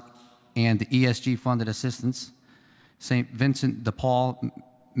 $51,350, and ESG funded assistance, St. Vincent de Paul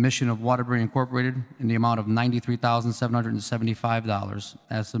Mission of Waterbury Incorporated in the amount of $93,775,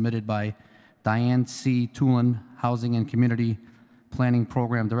 as submitted by Diane C. Toulon, Housing and Community Planning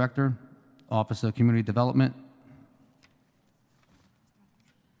Program Director, Office of Community Development.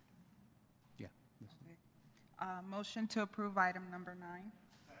 Yeah. Motion to approve item number 9.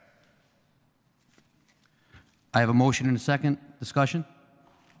 I have a motion and a second. Discussion?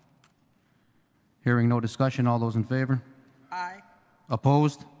 Hearing no discussion, all those in favor? Aye.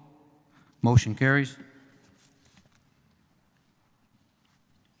 Opposed? Motion carries.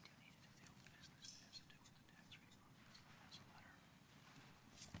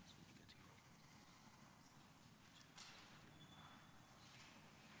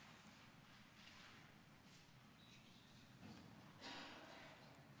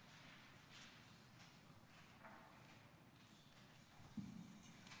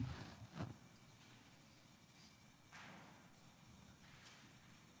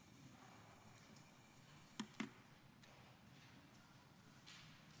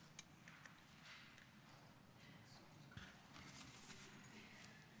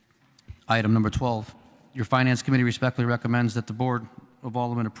 Item number 12, your Finance Committee respectfully recommends that the Board of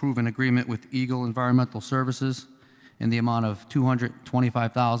Aldermen approve an agreement with Eagle Environmental Services in the amount of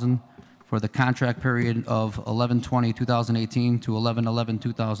 $225,000 for the contract period of 11/20/2018 to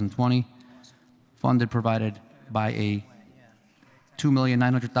 11/11/2020, funded provided by a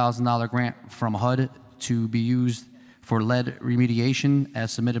 $2,900,000 grant from HUD to be used for lead remediation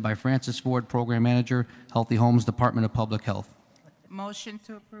as submitted by Francis Ford, Program Manager, Healthy Homes, Department of Public Health. Motion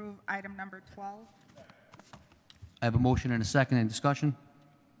to approve item number 12. I have a motion and a second. Any discussion?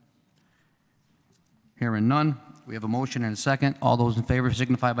 Hearing none. We have a motion and a second. All those in favor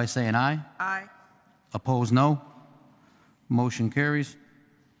signify by saying aye. Aye. Opposed, no. Motion carries.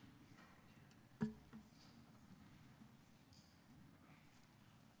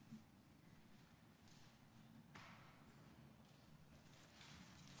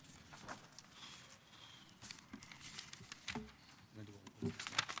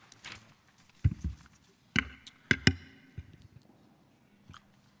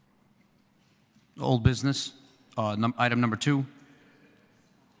 Old business, item number 2,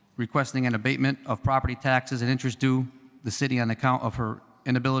 requesting an abatement of property taxes and interest due the city on account of her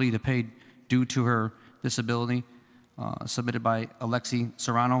inability to pay due to her disability, submitted by Alexi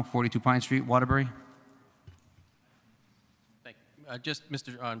Serrano, 42 Pine Street, Waterbury. Thank you. Just,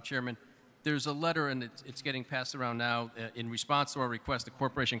 Mr. Chairman, there's a letter, and it's getting passed around now. In response to our request, the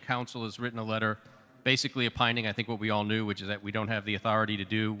Corporation Council has written a letter basically opining, I think, what we all knew, which is that we don't have the authority to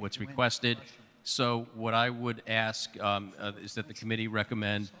do what's requested. So what I would ask is that the committee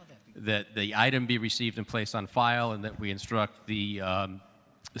recommend that the item be received and placed on file, and that we instruct the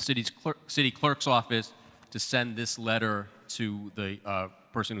city clerk's office to send this letter to the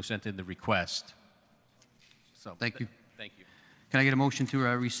person who sent in the request. So Thank you. Thank you. Can I get a motion to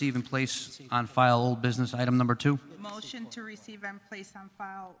receive and place on file old business item number 2? Motion to receive and place on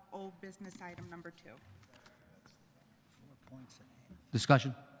file old business item number 2.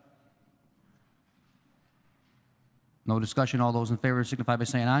 Discussion? No discussion. All those in favor signify by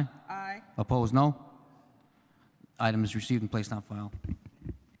saying aye. Aye. Opposed, no. Item is received and placed on file.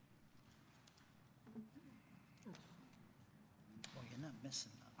 Well, you're not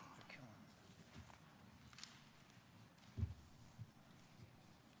missing nothing. You're killing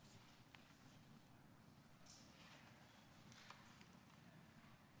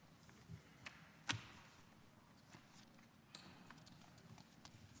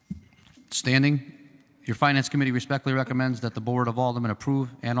it. Standing, your Finance Committee respectfully recommends that the Board of Aldermen approve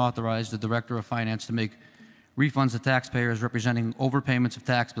and authorize the Director of Finance to make refunds to taxpayers representing overpayments of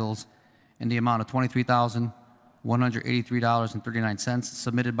tax bills in the amount of $23,183.39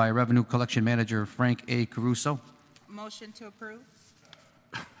 submitted by Revenue Collection Manager Frank A. Caruso. Motion to approve.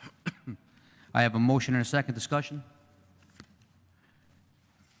 I have a motion and a second. Discussion?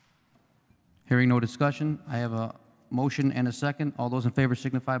 Hearing no discussion, I have a motion and a second. All those in favor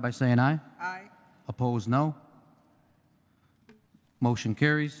signify by saying aye. Aye. Opposed, no. Motion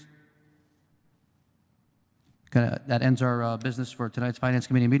carries. That ends our business for tonight's Finance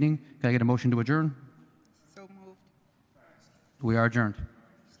Committee meeting. Can I get a motion to adjourn? So moved. We are adjourned.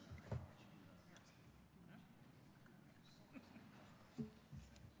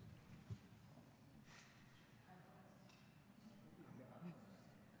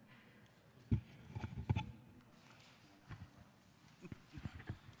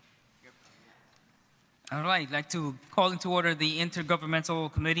 All right, I'd like to call into order the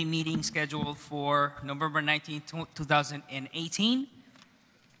Intergovernmental Committee meeting scheduled for November 19, 2018.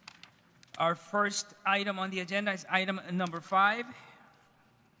 Our first item on the agenda is item number 5.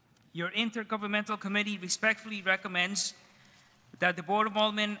 Your Intergovernmental Committee respectfully recommends that the Board of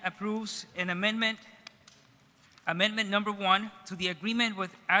Aldermen approves an amendment number 1 to the agreement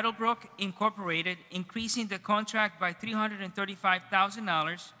with Addelbrook Incorporated, increasing the contract by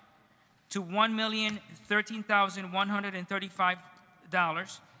 $335,000 to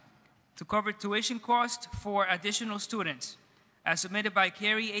 $1,013,135 to cover tuition costs for additional students. as submitted by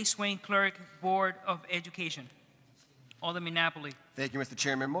Carrie A. Swain, Clerk, Board of Education. Alderman Napoli. Thank you, Mr.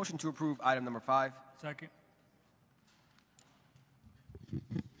 Chairman. Motion to approve item number 5. Second.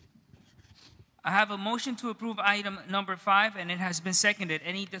 I have a motion to approve item number 5, and it has been seconded.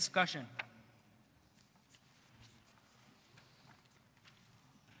 Any discussion?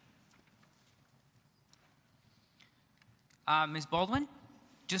 Ms. Baldwin,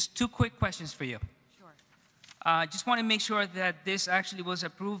 just 2 quick questions for you. Sure. Just want to make sure that this actually was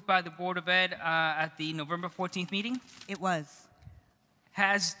approved by the Board of Ed at the November 14th meeting. It was.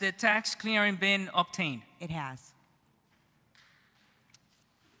 Has the tax clearing been obtained? It has.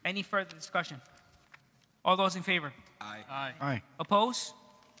 Any further discussion? All those in favor? Aye. Aye. Aye. Oppose?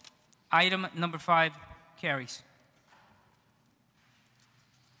 Item number 5 carries.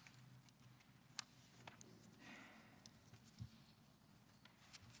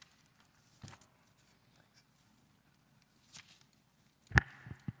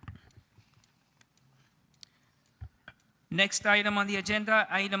 Next item on the agenda,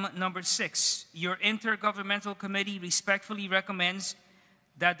 item number 6. Your intergovernmental committee respectfully recommends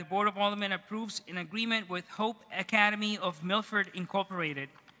that the Board of Aldermen approves an agreement with Hope Academy of Milford Incorporated,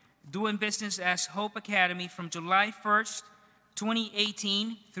 doing business as Hope Academy from July 1st,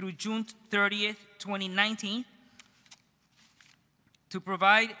 2018 through June 30th, 2019, to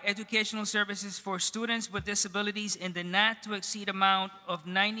provide educational services for students with disabilities in the not-to-exceed amount of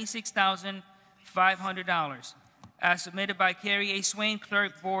 $96,500. As submitted by Carrie A. Swain,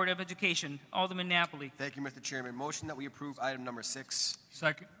 Clerk, Board of Education. Alderman Napoli. Thank you, Mr. Chairman. Motion that we approve item number 6.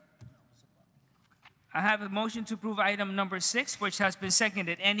 Second. I have a motion to approve item number 6, which has been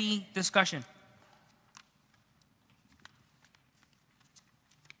seconded. Any discussion?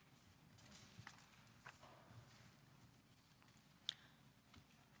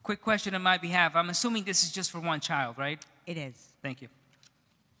 Quick question on my behalf. I'm assuming this is just for one child, right? It is. Thank you.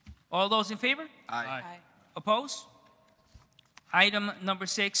 All those in favor? Aye. Oppose? Item number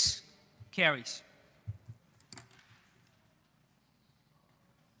 6 carries.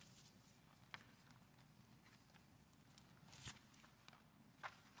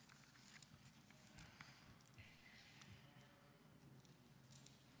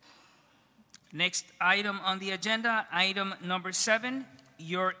 Next item on the agenda, item number 7.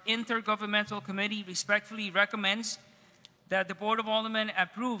 Your intergovernmental committee respectfully recommends that the Board of Aldermen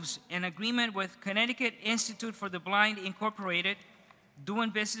approves an agreement with Connecticut Institute for the Blind Incorporated,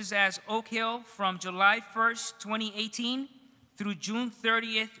 doing business as Oak Hill from July 1st, 2018 through June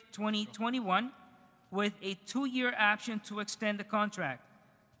 30th, 2021, with a 2-year option to extend the contract.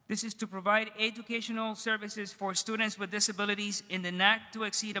 This is to provide educational services for students with disabilities in the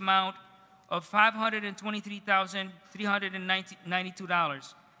not-to-exceed amount of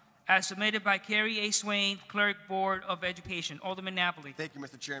 $523,392. As submitted by Carrie A. Swain, Clerk, Board of Education. Alderman Napoli. Thank you,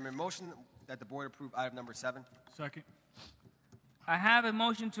 Mr. Chairman. Motion that the board approve item number 7. Second. I have a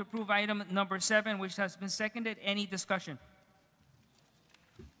motion to approve item number 7, which has been seconded. Any discussion?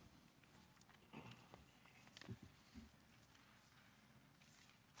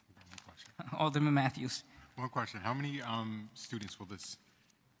 Alderman Matthews. One question. How many students will this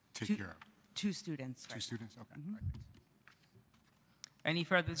take care of? 2 students. 2 students? Okay. Mhm. All right. Any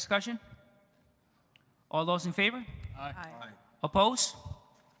further discussion? All those in favor? Aye. Aye. Oppose?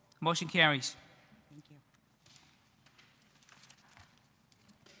 Motion carries. Thank you.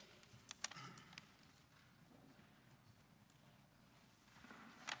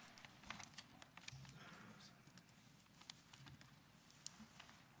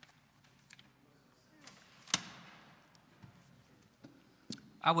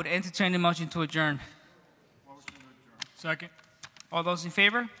 I would entertain the motion to adjourn. Second. All those in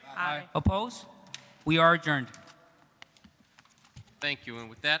favor? Aye. Oppose? We are adjourned. Thank you. And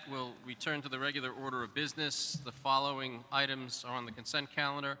with that, we'll return to the regular order of business. The following items are on the consent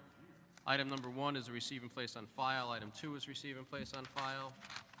calendar. Item number 1 is receive and place on file. Item 2 is receive and place on file.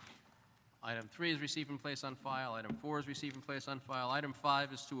 Item 3 is receive and place on file. Item 4 is receive and place on file. Item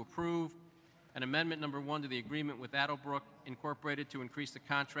 5 is to approve an amendment number 1 to the agreement with Attlebrook Incorporated to increase the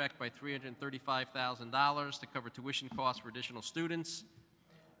contract by $335,000 to cover tuition costs for additional students.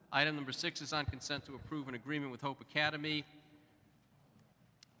 Item number 6 is on consent to approve an agreement with Hope Academy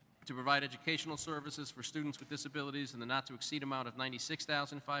to provide educational services for students with disabilities in the not-to-exceed amount of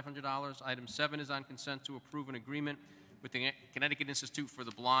 $96,500. Item 7 is on consent to approve an agreement with the Connecticut Institute for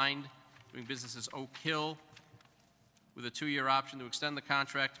the Blind, doing business as Oak Hill, with a 2-year option to extend the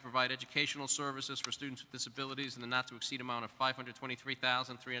contract to provide educational services for students with disabilities in the not-to-exceed amount of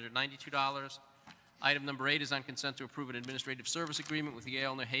 $523,392. Item number 8 is on consent to approve an administrative service agreement with the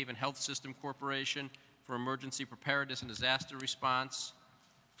Yale New Haven Health System Corporation, for emergency preparedness and disaster response,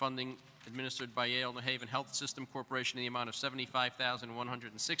 funding administered by Yale New Haven Health System Corporation in the amount of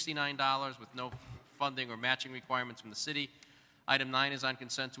 $75,169 with no funding or matching requirements from the city. Item 9 is on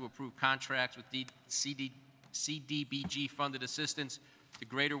consent to approve contracts with CDBG funded assistance to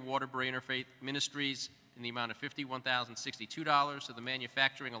Greater Waterbury Interfaith Ministries in the amount of $51,062, to the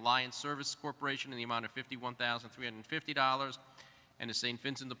Manufacturing Alliance Service Corporation in the amount of $51,350, and the St.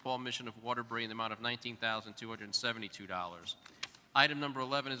 Vincent de Paul Mission of Waterbury in the amount of $19,272. Item number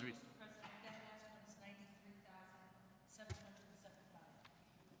 11 is...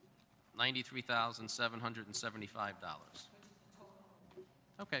 $93,775.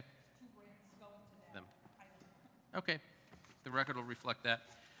 Okay. Them. Okay. The record will reflect that.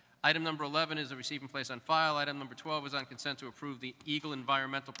 Item number 11 is a receive and place on file. Item number 12 is on consent to approve the Eagle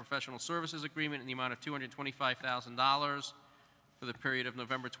Environmental Professional Services Agreement in the amount of $225,000 for the period of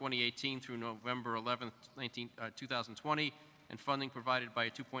November 2018 through November 11, 2020, and funding provided by a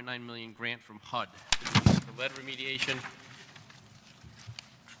 $2.9 million grant from HUD. For lead remediation.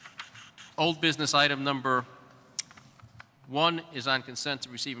 Old business item number 1 is on consent to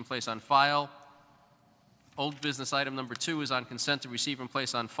receive and place on file. Old business item number 2 is on consent to receive and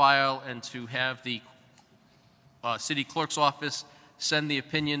place on file and to have the city clerk's office send the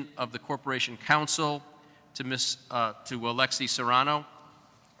opinion of the corporation counsel to Alexi Serrano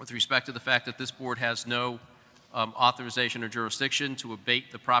with respect to the fact that this board has no authorization or jurisdiction to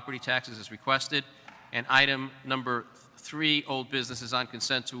abate the property taxes as requested. And item number 3, old business, is on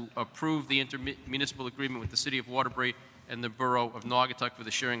consent to approve the intermunicipal agreement with the City of Waterbury and the Borough of Naugatuck for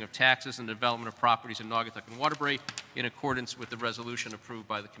the sharing of taxes and development of properties in Naugatuck and Waterbury in accordance with the resolution approved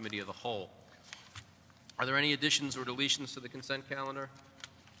by the Committee of the Whole. Are there any additions or deletions to the consent calendar?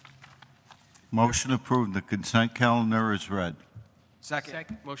 Motion approved. The consent calendar is read. Second.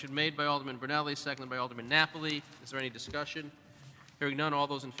 Motion made by Alderman Brunelli, seconded by Alderman Napoli. Is there any discussion? Hearing none, all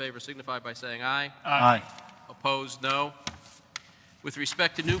those in favor signify by saying aye. Aye. Opposed, no. With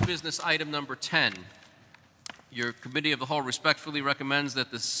respect to new business item number 10, your Committee of the Whole respectfully recommends that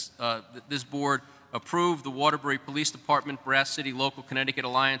this board approve the Waterbury Police Department Brass City Local Connecticut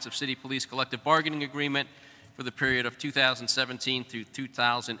Alliance of City Police Collective Bargaining Agreement for the period of 2017 through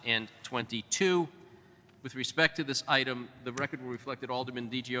 2022. With respect to this item, the record will reflect that Alderman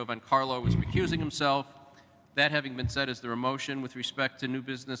DiGio Van Carlo is recusing himself. That having been said, is there a motion with respect to new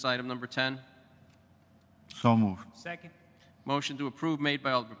business item number 10? So moved. Second. Motion to approve made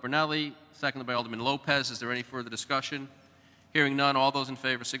by Alderman Brunelli, seconded by Alderman Lopez. Is there any further discussion? Hearing none, all those in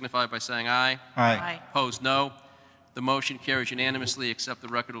favor signify by saying aye. Aye. Opposed, no. The motion carries unanimously, except the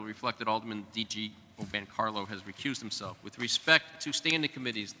record will reflect that Alderman D.G. Van Carlo has recused himself. With respect to standing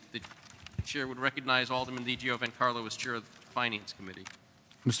committees, the Chair would recognize Alderman D.G. Van Carlo as Chair of the Finance Committee.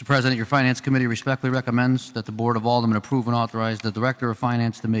 Mr. President, your Finance Committee respectfully recommends that the Board of Aldermen approve and authorize the Director of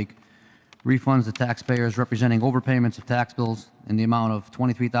Finance to make refunds to taxpayers representing overpayments of tax bills in the amount of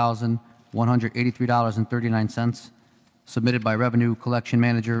 $23,183.39 submitted by Revenue Collection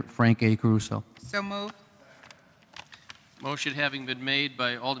Manager Frank A. Caruso. So moved. Motion having been made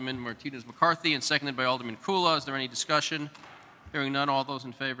by Alderman Martinez-McCarthy and seconded by Alderman Kula. Is there any discussion? Hearing none, all those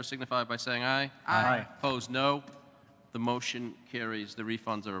in favor signify by saying aye. Aye. Opposed, no. The motion carries. The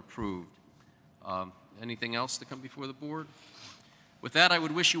refunds are approved. Anything else to come before the board? With that, I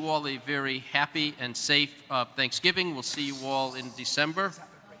would wish you all a very happy and safe Thanksgiving. We'll see you all in December.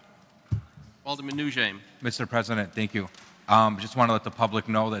 Alderman Nugent. Mr. President, thank you. Just want to let the public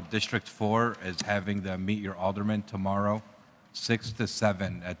know that District 4 is having the Meet Your Alderman tomorrow, 6 to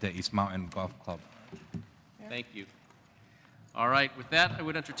 7 at the East Mountain Golf Club. Thank you. All right, with that, I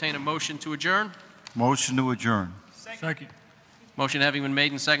would entertain a motion to adjourn. Motion to adjourn. Second. Motion having been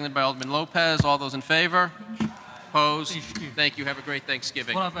made and seconded by Alderman Lopez. All those in favor? Opposed? Thank you. Have a great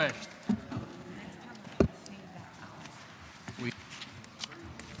Thanksgiving. Buona festa.